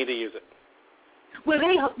when you need to use it. Well,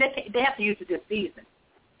 they have to use it this season.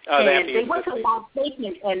 Oh, and they went to the Las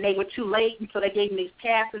Vegas, and they were too late, and so they gave them these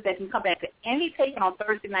passes that can come back to any taping on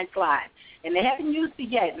Thursday Night Live. And they haven't used it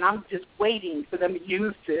yet, and I'm just waiting for them to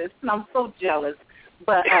use this, and I'm so jealous.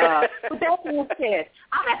 But with that being said,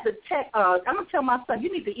 I have to check. I'm going to tell my son,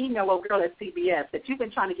 you need to email old girl at CBS that you've been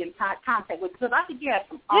trying to get in contact with, because I think you have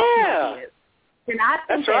some awesome ideas. And I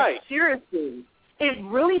think that seriously, it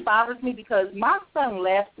really bothers me, because my son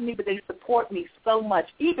laughs at me, but they support me so much,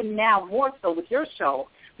 even now more so with your show,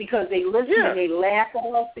 because they listen and they laugh at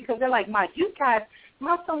us, because they're like, my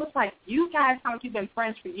son was like, you guys sound like you've been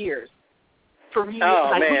friends for years. We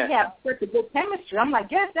have such a good chemistry. I'm like,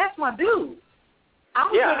 yes, that's my dude. I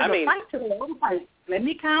was ready to fight today. I was like, let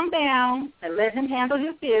me calm down and let him handle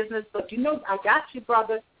his business. But I got you,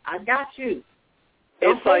 brother. I got you.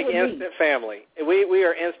 It's like instant family. We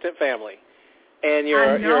are instant family, and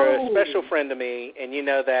you're a special friend to me, and you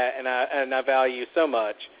know that, and I value you so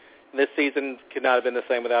much. This season could not have been the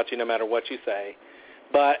same without you, no matter what you say.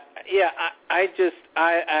 But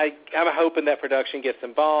I'm hoping that production gets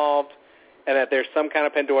involved, and that there's some kind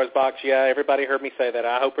of Pandora's box. Yeah, everybody heard me say that.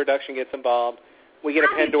 I hope production gets involved. We get a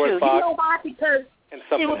Pandora's box. You know why? Because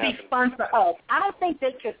it would be fun for us. I don't think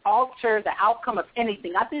they could alter the outcome of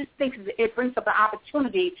anything. I just think it brings up an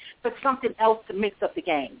opportunity for something else to mix up the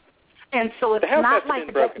game. And so it's not like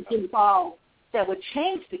production get involved that would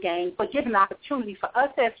change the game, but give an opportunity for us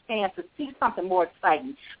as fans to see something more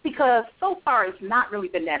exciting. Because so far it's not really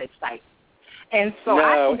been that exciting. And so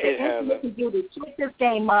I think that we can do to switch this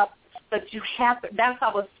game up, but you have to. That's why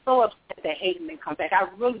I was so upset that Hayden didn't come back. I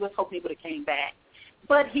really was hoping he would have came back.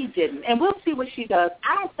 But he didn't. And we'll see what she does.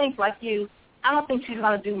 I don't think, like you, I don't think she's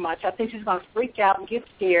going to do much. I think she's going to freak out and get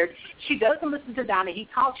scared. She doesn't listen to Donny.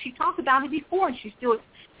 She talked to Donny before, and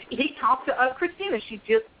he talked to Christina. She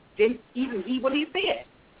just didn't even hear what he said.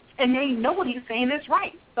 And they know what he's saying is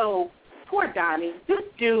right. So poor Donny. This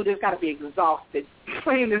dude has got to be exhausted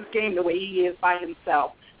playing this game the way he is by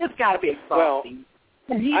himself. It's got to be exhausting.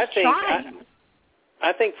 Well, and he's trying.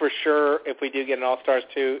 I think for sure if we do get an All-Stars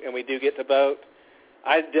 2 and we do get to vote,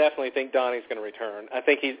 I definitely think Donny's going to return. I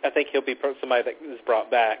think he'll be somebody that is brought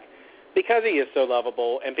back because he is so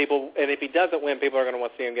lovable, and if he doesn't win, people are going to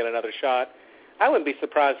want to see him get another shot. I wouldn't be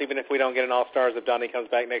surprised even if we don't get an All-Stars if Donny comes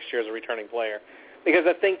back next year as a returning player, because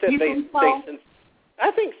I think that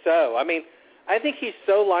I think so. I mean, I think he's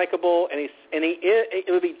so likable, and it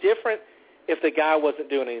would be different if the guy wasn't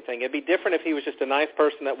doing anything. It'd be different if he was just a nice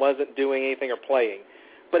person that wasn't doing anything or playing.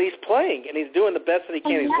 but he's playing, and he's doing the best that he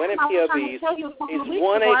can. He's winning POBs. He's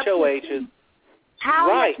won HOHs.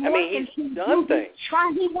 Right. I mean, he's done things.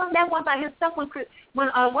 He won that one by himself when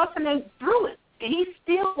what's the name threw it, and he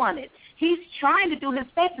still won it. He's trying to do his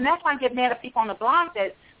best, and that's why I get mad at people on the blog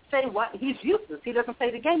that say, what, he's useless. He doesn't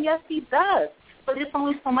play the game. Yes, he does. But there's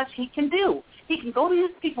only so much he can do. He can go to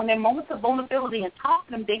these people in their moments of vulnerability and talk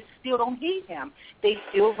to them. They still don't heed him. They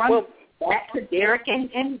still run back to Derek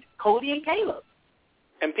and Cody and Caleb.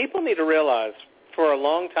 And people need to realize, for a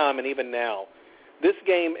long time and even now, this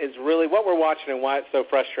game is really what we're watching, and why it's so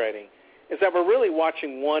frustrating is that we're really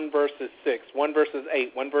watching 1 versus 6, 1 versus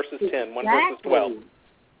 8, 1 versus 10, 1 versus 12.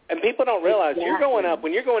 And people don't realize you're going up,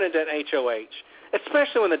 when you're going into an HOH,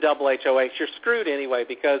 especially when the double HOH, you're screwed anyway,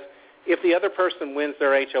 because if the other person wins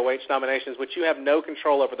their HOH nominations, which you have no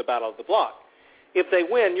control over the Battle of the Block, if they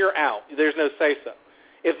win, you're out. There's no say-so.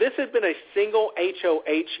 If this had been a single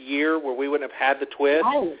HOH year where we wouldn't have had the twist,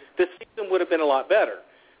 this season would have been a lot better.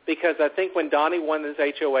 Because I think when Donny won his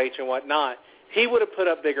HOH and whatnot, he would have put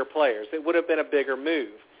up bigger players. It would have been a bigger move.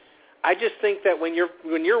 I just think that when you're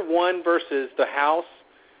 1 versus the house,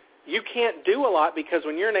 you can't do a lot, because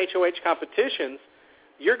when you're in HOH competitions,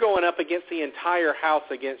 you're going up against the entire house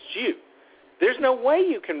against you. There's no way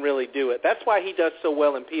you can really do it. That's why he does so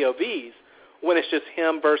well in POVs when it's just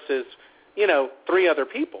him versus, 3 other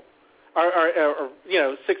people, or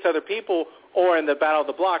 6 other people, or in the Battle of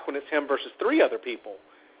the Block when it's him versus 3 other people.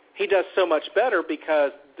 He does so much better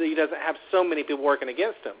because he doesn't have so many people working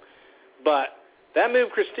against him. But that move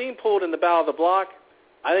Christine pulled in the Battle of the Block,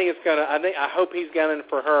 I hope he's gunning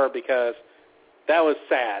for her, because that was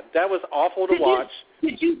sad. That was awful to watch.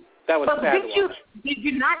 That was sad to watch. Did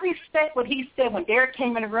you not respect what he said when Derek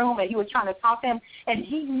came in the room and he was trying to talk to him, and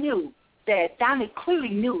he knew that Donny clearly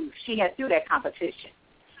knew she had through that competition.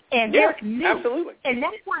 And Derek knew. Absolutely. And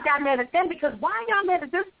that's why I got mad at them, because why y'all mad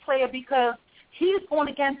at this player? Because he's going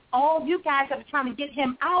against all you guys that are trying to get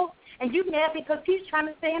him out, and you mad because he's trying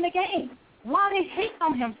to stay in the game. Why they hate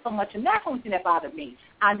on him so much? And that's one thing that bothered me.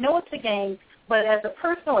 I know it's a game, but as a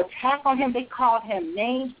personal attack on him, they called him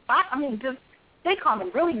names. They called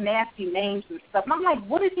him really nasty names and stuff. And I'm like,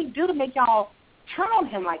 what did he do to make y'all turn on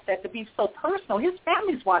him like that, to be so personal? His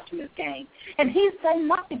family's watching this game, and he's done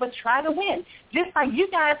nothing but try to win. Just like you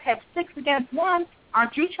guys have 6 against 1,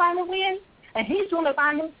 aren't you trying to win? And he's doing it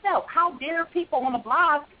by himself. How dare people on the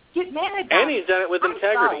blog get mad at him? And he's done it with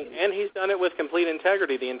integrity. And he's done it with complete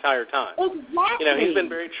integrity the entire time. Exactly. He's been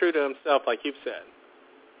very true to himself, like you've said.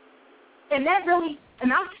 And that really,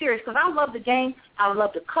 and I'm serious, because I love the game. I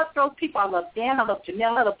love the cutthroat people. I love Dan. I love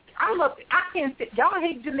Janelle. I can't sit. Y'all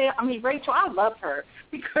hate Rachel. I love her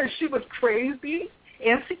because she was crazy,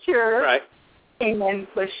 insecure. Right.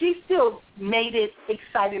 But she still made it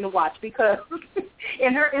exciting to watch, because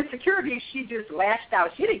in her insecurity, she just lashed out.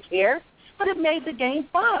 She didn't care, but it made the game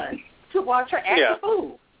fun to watch her act a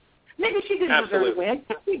fool. Maybe she didn't deserve to win,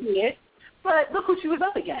 but she did. But look who she was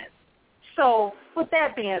up against. So with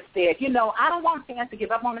that being said, I don't want fans to give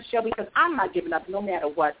up on the show, because I'm not giving up no matter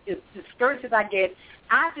what. As discouraged as I get,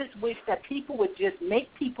 I just wish that people would just make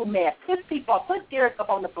people mad, piss people off, put Derek up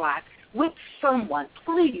on the block with someone,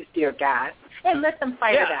 please, dear guys, and let them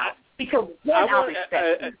fight it out. Because then I'll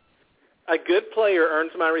respect them. A good player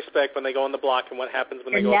earns my respect when they go on the block, and what happens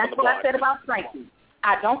when they go on the block. And that's what I said about Frankie.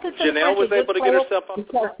 I don't consider Janelle was able to get herself off the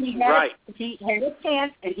block. He had a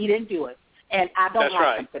chance, and he didn't do it. And I don't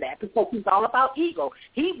like him for that, because he's all about ego.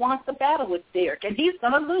 He wants to battle with Derek, and he's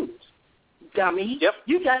going to lose. Dummy. Yep.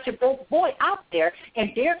 You got your best boy out there,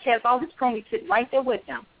 and Derek has all his cronies sitting right there with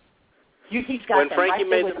him. He's got them right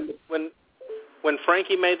there with him. When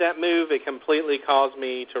Frankie made that move, it completely caused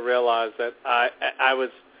me to realize that I was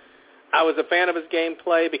a fan of his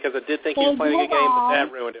gameplay, because I did think he was playing a game, but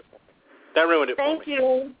that ruined it for me. That ruined it for me. Thank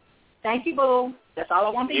you. Thank you, Boo. That's all I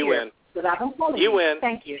want to hear. You win. Because I've been pulling you win.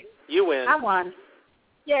 Thank you. You win. I won.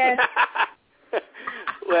 Yes.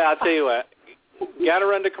 Well, I'll tell you what. Got to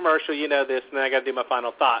run to commercial. You know this, and then I got to do my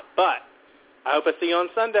final thought. But I hope I see you on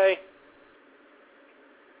Sunday.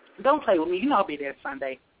 Don't play with me. I'll be there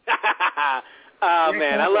Sunday. Oh,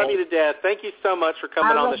 man, I love you to death. Thank you so much for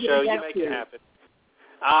coming on the show. You make it happen.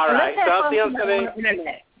 All right. So I'll see you on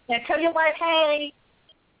Sunday. And tell your wife, hey.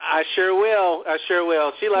 I sure will.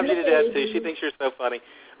 She loves you to death, too. She thinks you're so funny.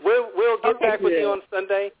 We'll get back with you on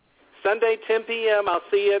Sunday. Sunday, 10 p.m. I'll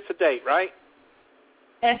see you. It's a date, right?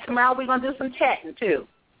 And tomorrow we're going to do some chatting, too.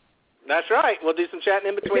 That's right. We'll do some chatting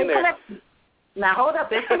in between there. Now, hold up.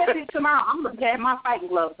 If come at me tomorrow, I'm going to have my fighting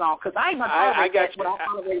gloves on, because I ain't going to tolerate that what I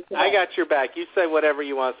tolerated today. I got your back. You say whatever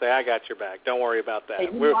you want to say. I got your back. Don't worry about that. Hey,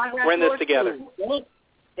 we're in this together.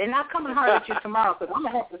 They're not coming hard at you tomorrow, because I'm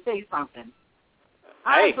going to have to say something.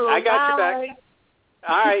 Hey, I got you back.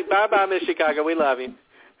 All right, bye-bye, Miss Chicago. We love you.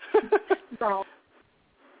 No.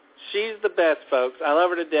 She's the best, folks. I love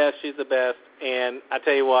her to death. She's the best. And I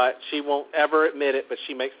tell you what, she won't ever admit it, but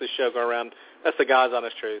she makes the show go around. That's the God's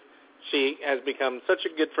honest truth. She has become such a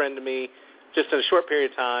good friend to me just in a short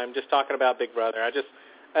period of time, just talking about Big Brother.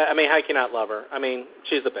 I mean, how can you not love her? I mean,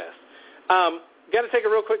 she's the best. Got to take a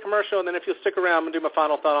real quick commercial, and then if you'll stick around, I'm going to do my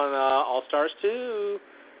final thought on All-Stars 2.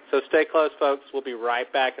 So stay close, folks. We'll be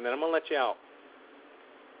right back, and then I'm going to let you out.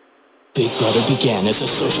 Big Brother began as a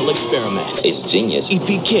social experiment. It's genius. It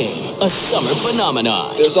became a summer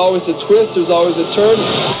phenomenon. There's always a twist. There's always a turn.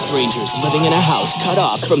 Strangers living in a house cut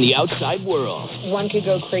off from the outside world. One could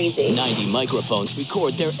go crazy. 90 microphones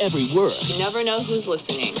record their every word. You never know who's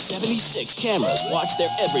listening. 76 cameras watch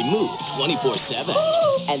their every move 24/7.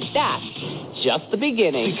 And that's just the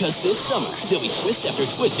beginning. Because this summer, there'll be twist after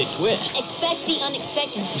twisted twist. Expect the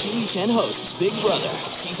unexpected. Jimmy 10 hosts Big Brother.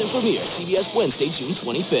 Season premiere, CBS Wednesday, June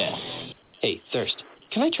 25th. Hey, Thirst,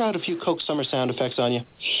 can I try out a few Coke Summer sound effects on you?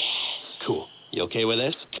 Cool. You okay with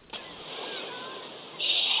this?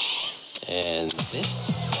 And this?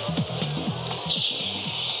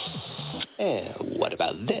 And what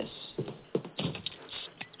about this?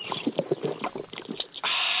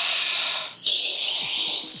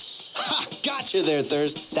 Ha! Gotcha there,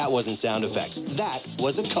 Thirst. That wasn't sound effects. That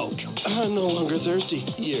was a Coke. I'm no longer thirsty.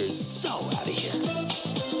 You're so out of here.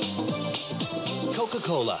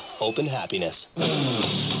 Coca-Cola. Open happiness.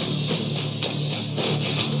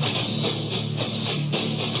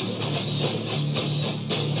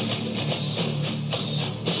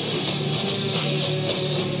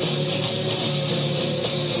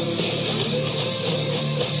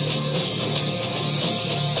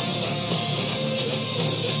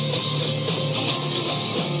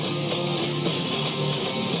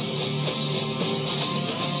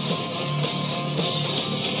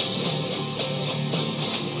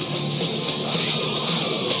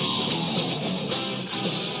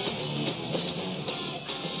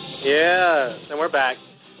 Yeah, and we're back.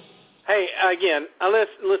 Hey, again,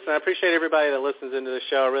 listen, I appreciate everybody that listens into the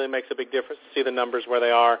show. It really makes a big difference to see the numbers where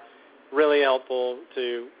they are. Really helpful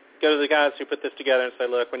to go to the guys who put this together and say,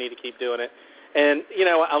 look, we need to keep doing it. And, you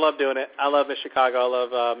know, I love doing it. I love Miss Chicago. I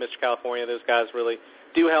love Mr. California. Those guys really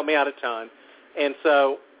do help me out a ton. And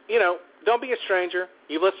so, you know, don't be a stranger.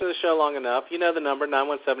 You've listened to the show long enough. You know the number,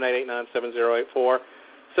 917-889-7084.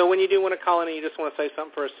 So when you do want to call in and you just want to say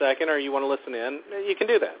something for a second or you want to listen in, you can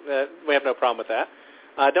do that. We have no problem with that.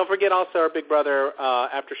 Don't forget also our Big Brother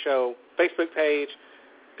After Show Facebook page.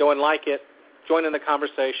 Go and like it. Join in the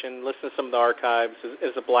conversation. Listen to some of the archives.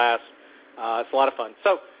 It's a blast. It's a lot of fun.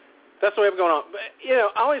 So that's what we have going on. But, you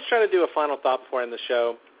know, I always try to do a final thought before I end the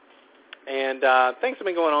show. And things have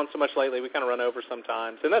been going on so much lately, we kind of run over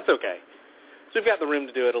sometimes, and that's okay. So we've got the room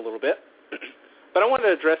to do it a little bit. But I wanted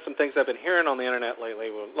to address some things I've been hearing on the Internet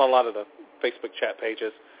lately, a lot of the Facebook chat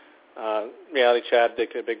pages, Reality Chat,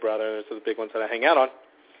 Addicted Big Brother, those are the big ones that I hang out on.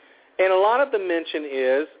 And a lot of the mention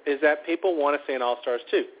is that people want to see an All-Stars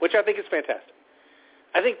 2, which I think is fantastic.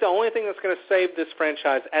 I think the only thing that's going to save this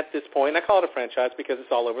franchise at this point, and I call it a franchise because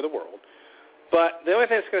it's all over the world, but the only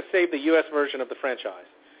thing that's going to save the U.S. version of the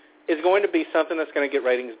franchise is going to be something that's going to get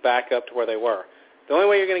ratings back up to where they were. The only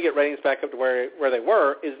way you're going to get ratings back up to where they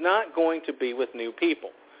were is not going to be with new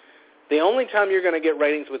people. The only time you're going to get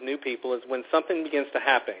ratings with new people is when something begins to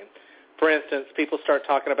happen. For instance, people start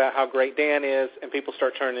talking about how great Dan is, and people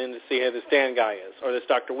start turning in to see who this Dan guy is, or this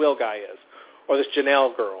Dr. Will guy is, or this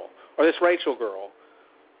Janelle girl, or this Rachel girl.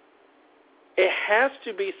 It has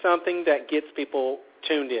to be something that gets people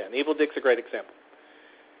tuned in. Evil Dick's a great example.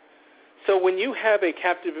 So when you have a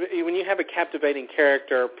captivating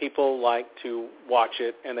character, people like to watch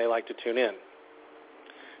it and they like to tune in.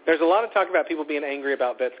 There's a lot of talk about people being angry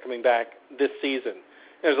about vets coming back this season.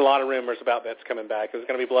 There's a lot of rumors about vets coming back. There's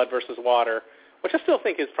going to be blood versus water, which I still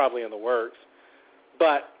think is probably in the works.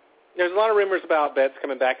 But there's a lot of rumors about vets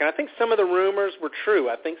coming back, and I think some of the rumors were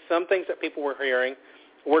true. I think some things that people were hearing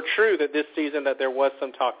were true, that this season that there was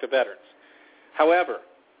some talk to veterans. However,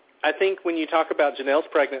 I think when you talk about Janelle's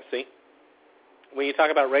pregnancy, when you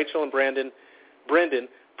talk about Rachel and Brendan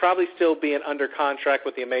probably still being under contract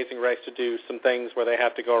with the Amazing Race to do some things where they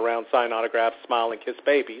have to go around, sign autographs, smile, and kiss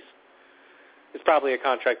babies. It's probably a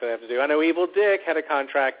contract that they have to do. I know Evil Dick had a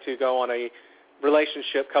contract to go on a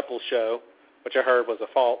relationship couple show, which I heard was a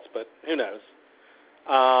false, but who knows.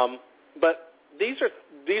 But these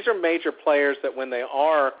are major players that when they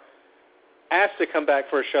are asked to come back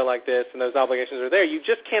for a show like this and those obligations are there, you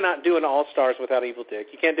just cannot do an All-Stars without Evil Dick.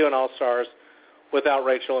 You can't do an All-Stars without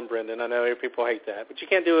Rachel and Brendan. I know people hate that, but you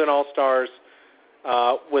can't do an All-Stars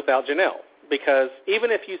without Janelle. because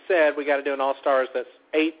even if you said we got to do an All-Stars that's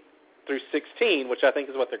 8 through 16, which I think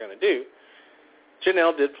is what they're going to do,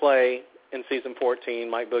 Janelle did play in season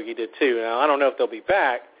 14. Mike Boogie did too. Now, I don't know if they'll be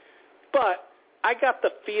back, but I got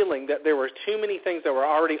the feeling that there were too many things that were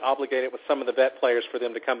already obligated with some of the vet players for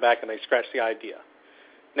them to come back, and they scratched the idea.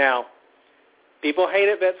 Now, people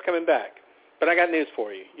hated vets coming back, but I got news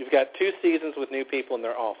for you. You've got 2 seasons with new people, and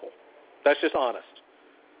they're awful. That's just honest.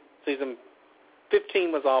 Season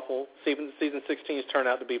 15 was awful. Season 16 has turned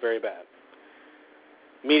out to be very bad.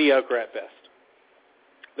 Mediocre at best.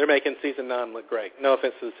 They're making season 9 look great. No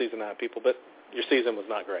offense to the season 9 people, but your season was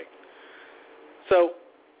not great. So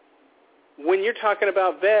when you're talking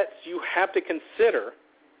about vets, you have to consider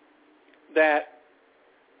that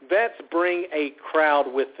vets bring a crowd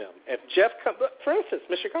with them. If Jeff comes, for instance,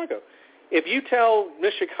 Miss Chicago, if you tell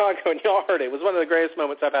Miss Chicago, and y'all heard it was one of the greatest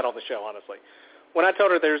moments I've had on the show, honestly. When I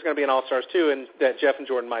told her there was going to be an All-Stars 2 and that Jeff and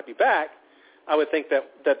Jordan might be back, I would think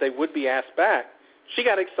that they would be asked back. She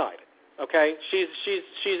got excited. Okay,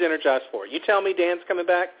 she's energized for it. You tell me Dan's coming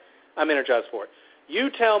back, I'm energized for it. You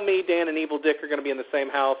tell me Dan and Evil Dick are going to be in the same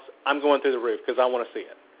house, I'm going through the roof because I want to see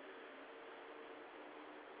it.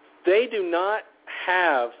 They do not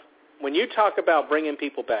have, when you talk about bringing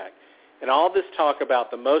people back, and all this talk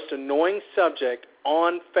about the most annoying subject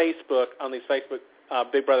on Facebook, on these Facebook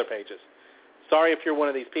Big Brother pages. Sorry if you're one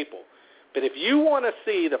of these people. But if you want to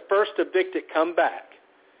see the first evicted come back,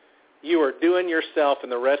 you are doing yourself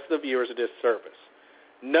and the rest of the viewers a disservice.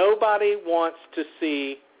 Nobody wants to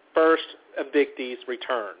see first evictees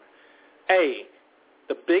return.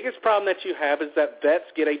 The biggest problem that you have is that vets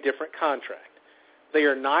get a different contract. They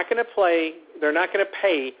are not going to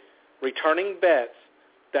pay returning vets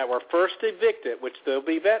that were first evicted, which they'll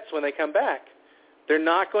be vets when they come back. They're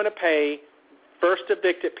not going to pay first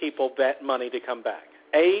evicted people vet money to come back.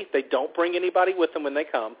 A, they don't bring anybody with them when they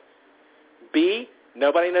come. B,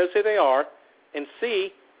 nobody knows who they are. And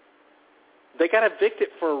C, they got evicted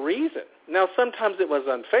for a reason. Now, sometimes it was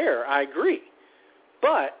unfair. I agree.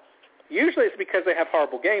 But usually it's because they have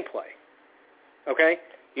horrible gameplay. Okay?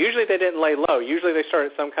 Usually they didn't lay low. Usually they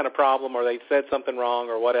started some kind of problem or they said something wrong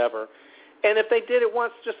or whatever. And if they did it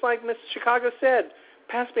once, just like Ms. Chicago said,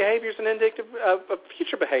 past behavior is an indicative of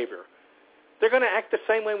future behavior. They're going to act the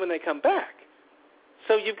same way when they come back.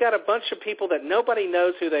 So you've got a bunch of people that nobody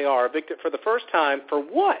knows who they are, evicted for the first time for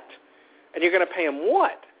what? And you're going to pay them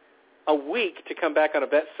what? A week to come back on a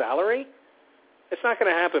vet salary? It's not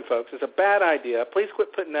going to happen, folks. It's a bad idea. Please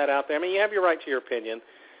quit putting that out there. I mean, you have your right to your opinion,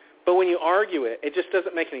 but when you argue it, it just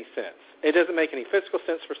doesn't make any sense. It doesn't make any fiscal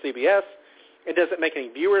sense for CBS. It doesn't make any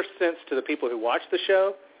viewer sense to the people who watch the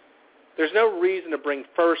show. There's no reason to bring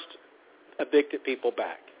first evicted people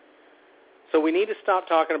back. So we need to stop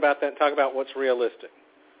talking about that and talk about what's realistic.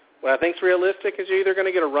 What I think is realistic is you're either going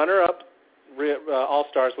to get a runner-up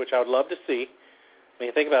All-Stars, which I would love to see. I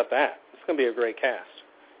mean, think about that. It's going to be a great cast.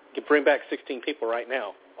 You can bring back 16 people right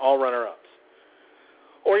now, all runner-ups.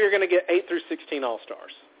 Or you're going to get 8 through 16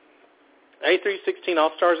 All-Stars. 8 through 16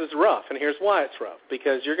 All-Stars is rough, and here's why it's rough.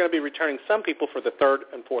 Because you're going to be returning some people for the third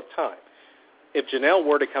and fourth time. If Janelle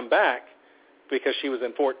were to come back because she was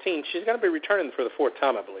in 14, she's going to be returning for the fourth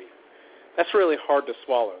time, I believe. That's really hard to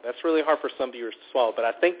swallow. That's really hard for some viewers to swallow. But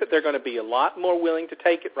I think that they're going to be a lot more willing to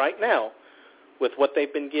take it right now with what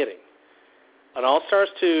they've been getting. An All-Stars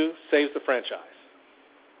 2 saves the franchise.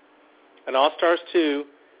 An All-Stars 2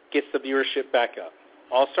 gets the viewership back up.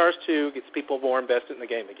 All-Stars 2 gets people more invested in the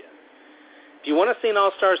game again. If you want to see an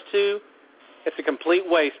All-Stars 2, it's a complete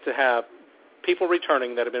waste to have people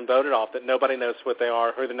returning that have been voted off that nobody knows what they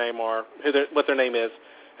are, who their name are, what their name is,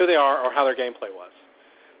 who they are, or how their gameplay was.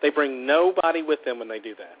 They bring nobody with them when they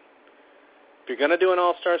do that. If you're going to do an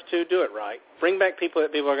All-Stars 2, do it right. Bring back people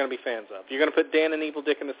that people are going to be fans of. You're going to put Dan and Evil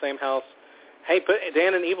Dick in the same house. Hey, put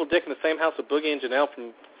Dan and Evil Dick in the same house with Boogie and Janelle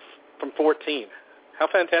from 14. How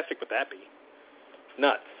fantastic would that be?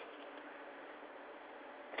 Nuts.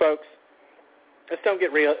 Folks, let's don't get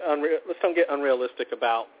unrealistic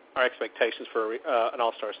about our expectations for an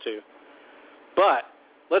All-Stars 2. But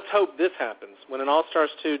let's hope this happens when an All-Stars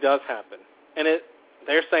 2 does happen. And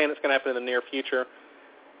they're saying it's going to happen in the near future.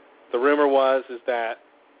 The rumor is that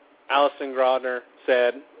Allison Grodner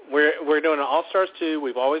said, we're doing an All-Stars 2.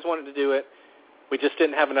 We've always wanted to do it. We just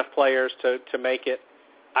didn't have enough players to make it.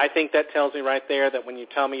 I think that tells me right there that when you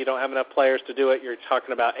tell me you don't have enough players to do it, you're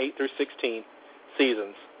talking about 8 through 16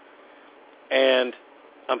 seasons. And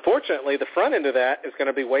unfortunately, the front end of that is going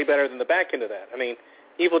to be way better than the back end of that. I mean,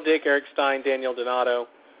 Evil Dick, Eric Stein, Danielle Donato,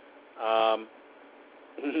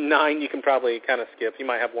 9 you can probably kind of skip. You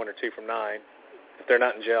might have 1 or 2 from 9 if they're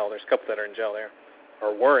not in jail. There's a couple that are in jail there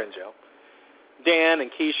or were in jail. Dan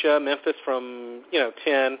and Keisha, Memphis from,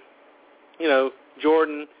 10,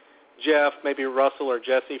 Jordan, Jeff, maybe Russell or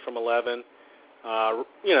Jesse from 11,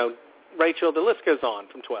 Rachel, the list goes on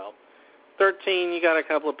from 12. 13, you got a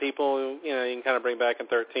couple of people who, you can kind of bring back in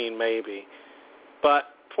 13 maybe. But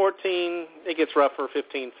 14, it gets rougher.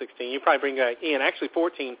 15, 16, you probably bring back Ian. Actually,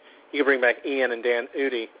 14, you could bring back Ian and Dan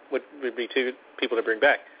Udi would be two people to bring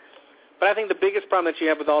back. But I think the biggest problem that you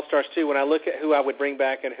have with All-Stars 2, when I look at who I would bring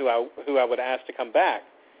back and who I would ask to come back,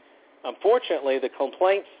 unfortunately, the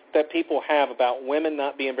complaints that people have about women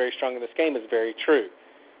not being very strong in this game is very true.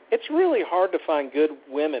 It's really hard to find good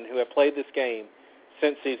women who have played this game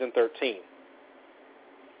since Season 13.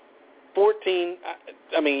 14,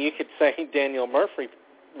 you could say Danielle Murphy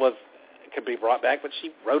could be brought back, but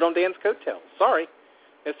she rode on Dan's coattails. Sorry.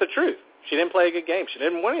 It's the truth. She didn't play a good game. She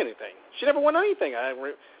didn't win anything. She never won anything.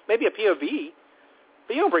 Maybe a POV,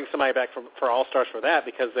 but you don't bring somebody back for All-Stars for that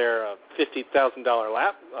because they're a $50,000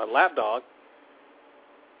 lap dog.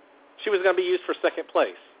 She was going to be used for second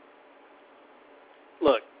place.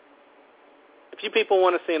 Look, if you people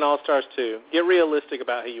want to see an All-Stars 2, get realistic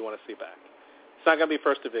about who you want to see back. It's not going to be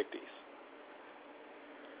first evictees.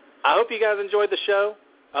 I hope you guys enjoyed the show.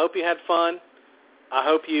 I hope you had fun. I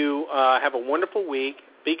hope you have a wonderful week.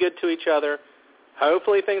 Be good to each other.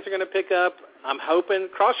 Hopefully things are going to pick up. I'm hoping,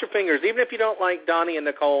 cross your fingers, even if you don't like Donny and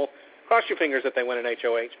Nicole, cross your fingers that they win an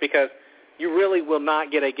HOH because you really will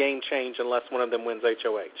not get a game change unless one of them wins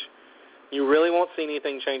HOH. You really won't see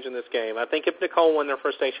anything change in this game. I think if Nicole won their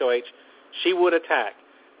first HOH, she would attack.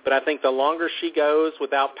 But I think the longer she goes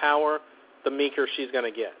without power, the meeker she's going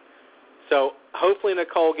to get. So hopefully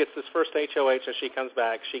Nicole gets this first HOH as she comes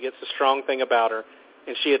back. She gets a strong thing about her,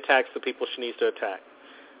 and she attacks the people she needs to attack.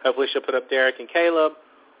 Hopefully she'll put up Derek and Caleb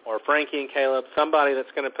or Frankie and Caleb, somebody that's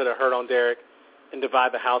going to put a hurt on Derek and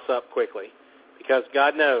divide the house up quickly because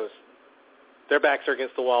God knows their backs are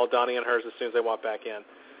against the wall, Donny and hers, as soon as they walk back in.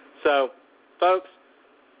 So, folks,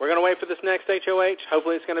 we're going to wait for this next HOH.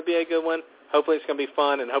 Hopefully it's going to be a good one. Hopefully it's going to be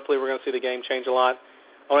fun, and hopefully we're going to see the game change a lot.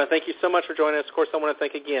 I want to thank you so much for joining us. Of course, I want to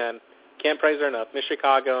thank again, can't praise her enough, Miss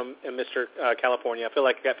Chicago and Mr. California. I feel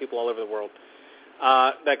like I got people all over the world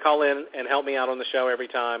that call in and help me out on the show every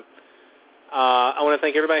time. I want to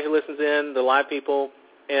thank everybody who listens in, the live people,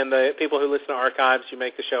 and the people who listen to archives. You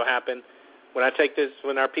make the show happen. When I take this,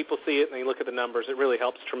 when our people see it and they look at the numbers, it really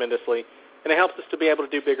helps tremendously, and it helps us to be able to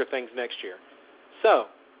do bigger things next year. So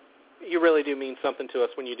you really do mean something to us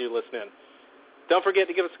when you do listen in. Don't forget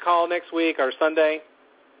to give us a call next week or Sunday.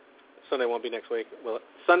 Sunday won't be next week, will it?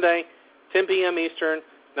 Sunday, 10 p.m. Eastern,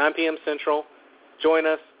 9 p.m. Central. Join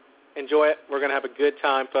us. Enjoy it. We're going to have a good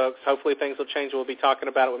time, folks. Hopefully things will change. We'll be talking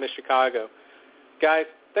about it with Miss Chicago. Guys,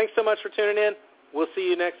 thanks so much for tuning in. We'll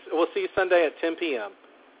see you Sunday at 10 p.m.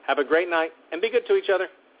 Have a great night, and be good to each other.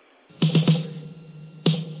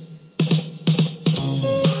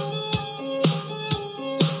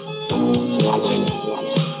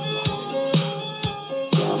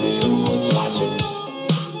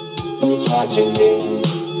 Watching me.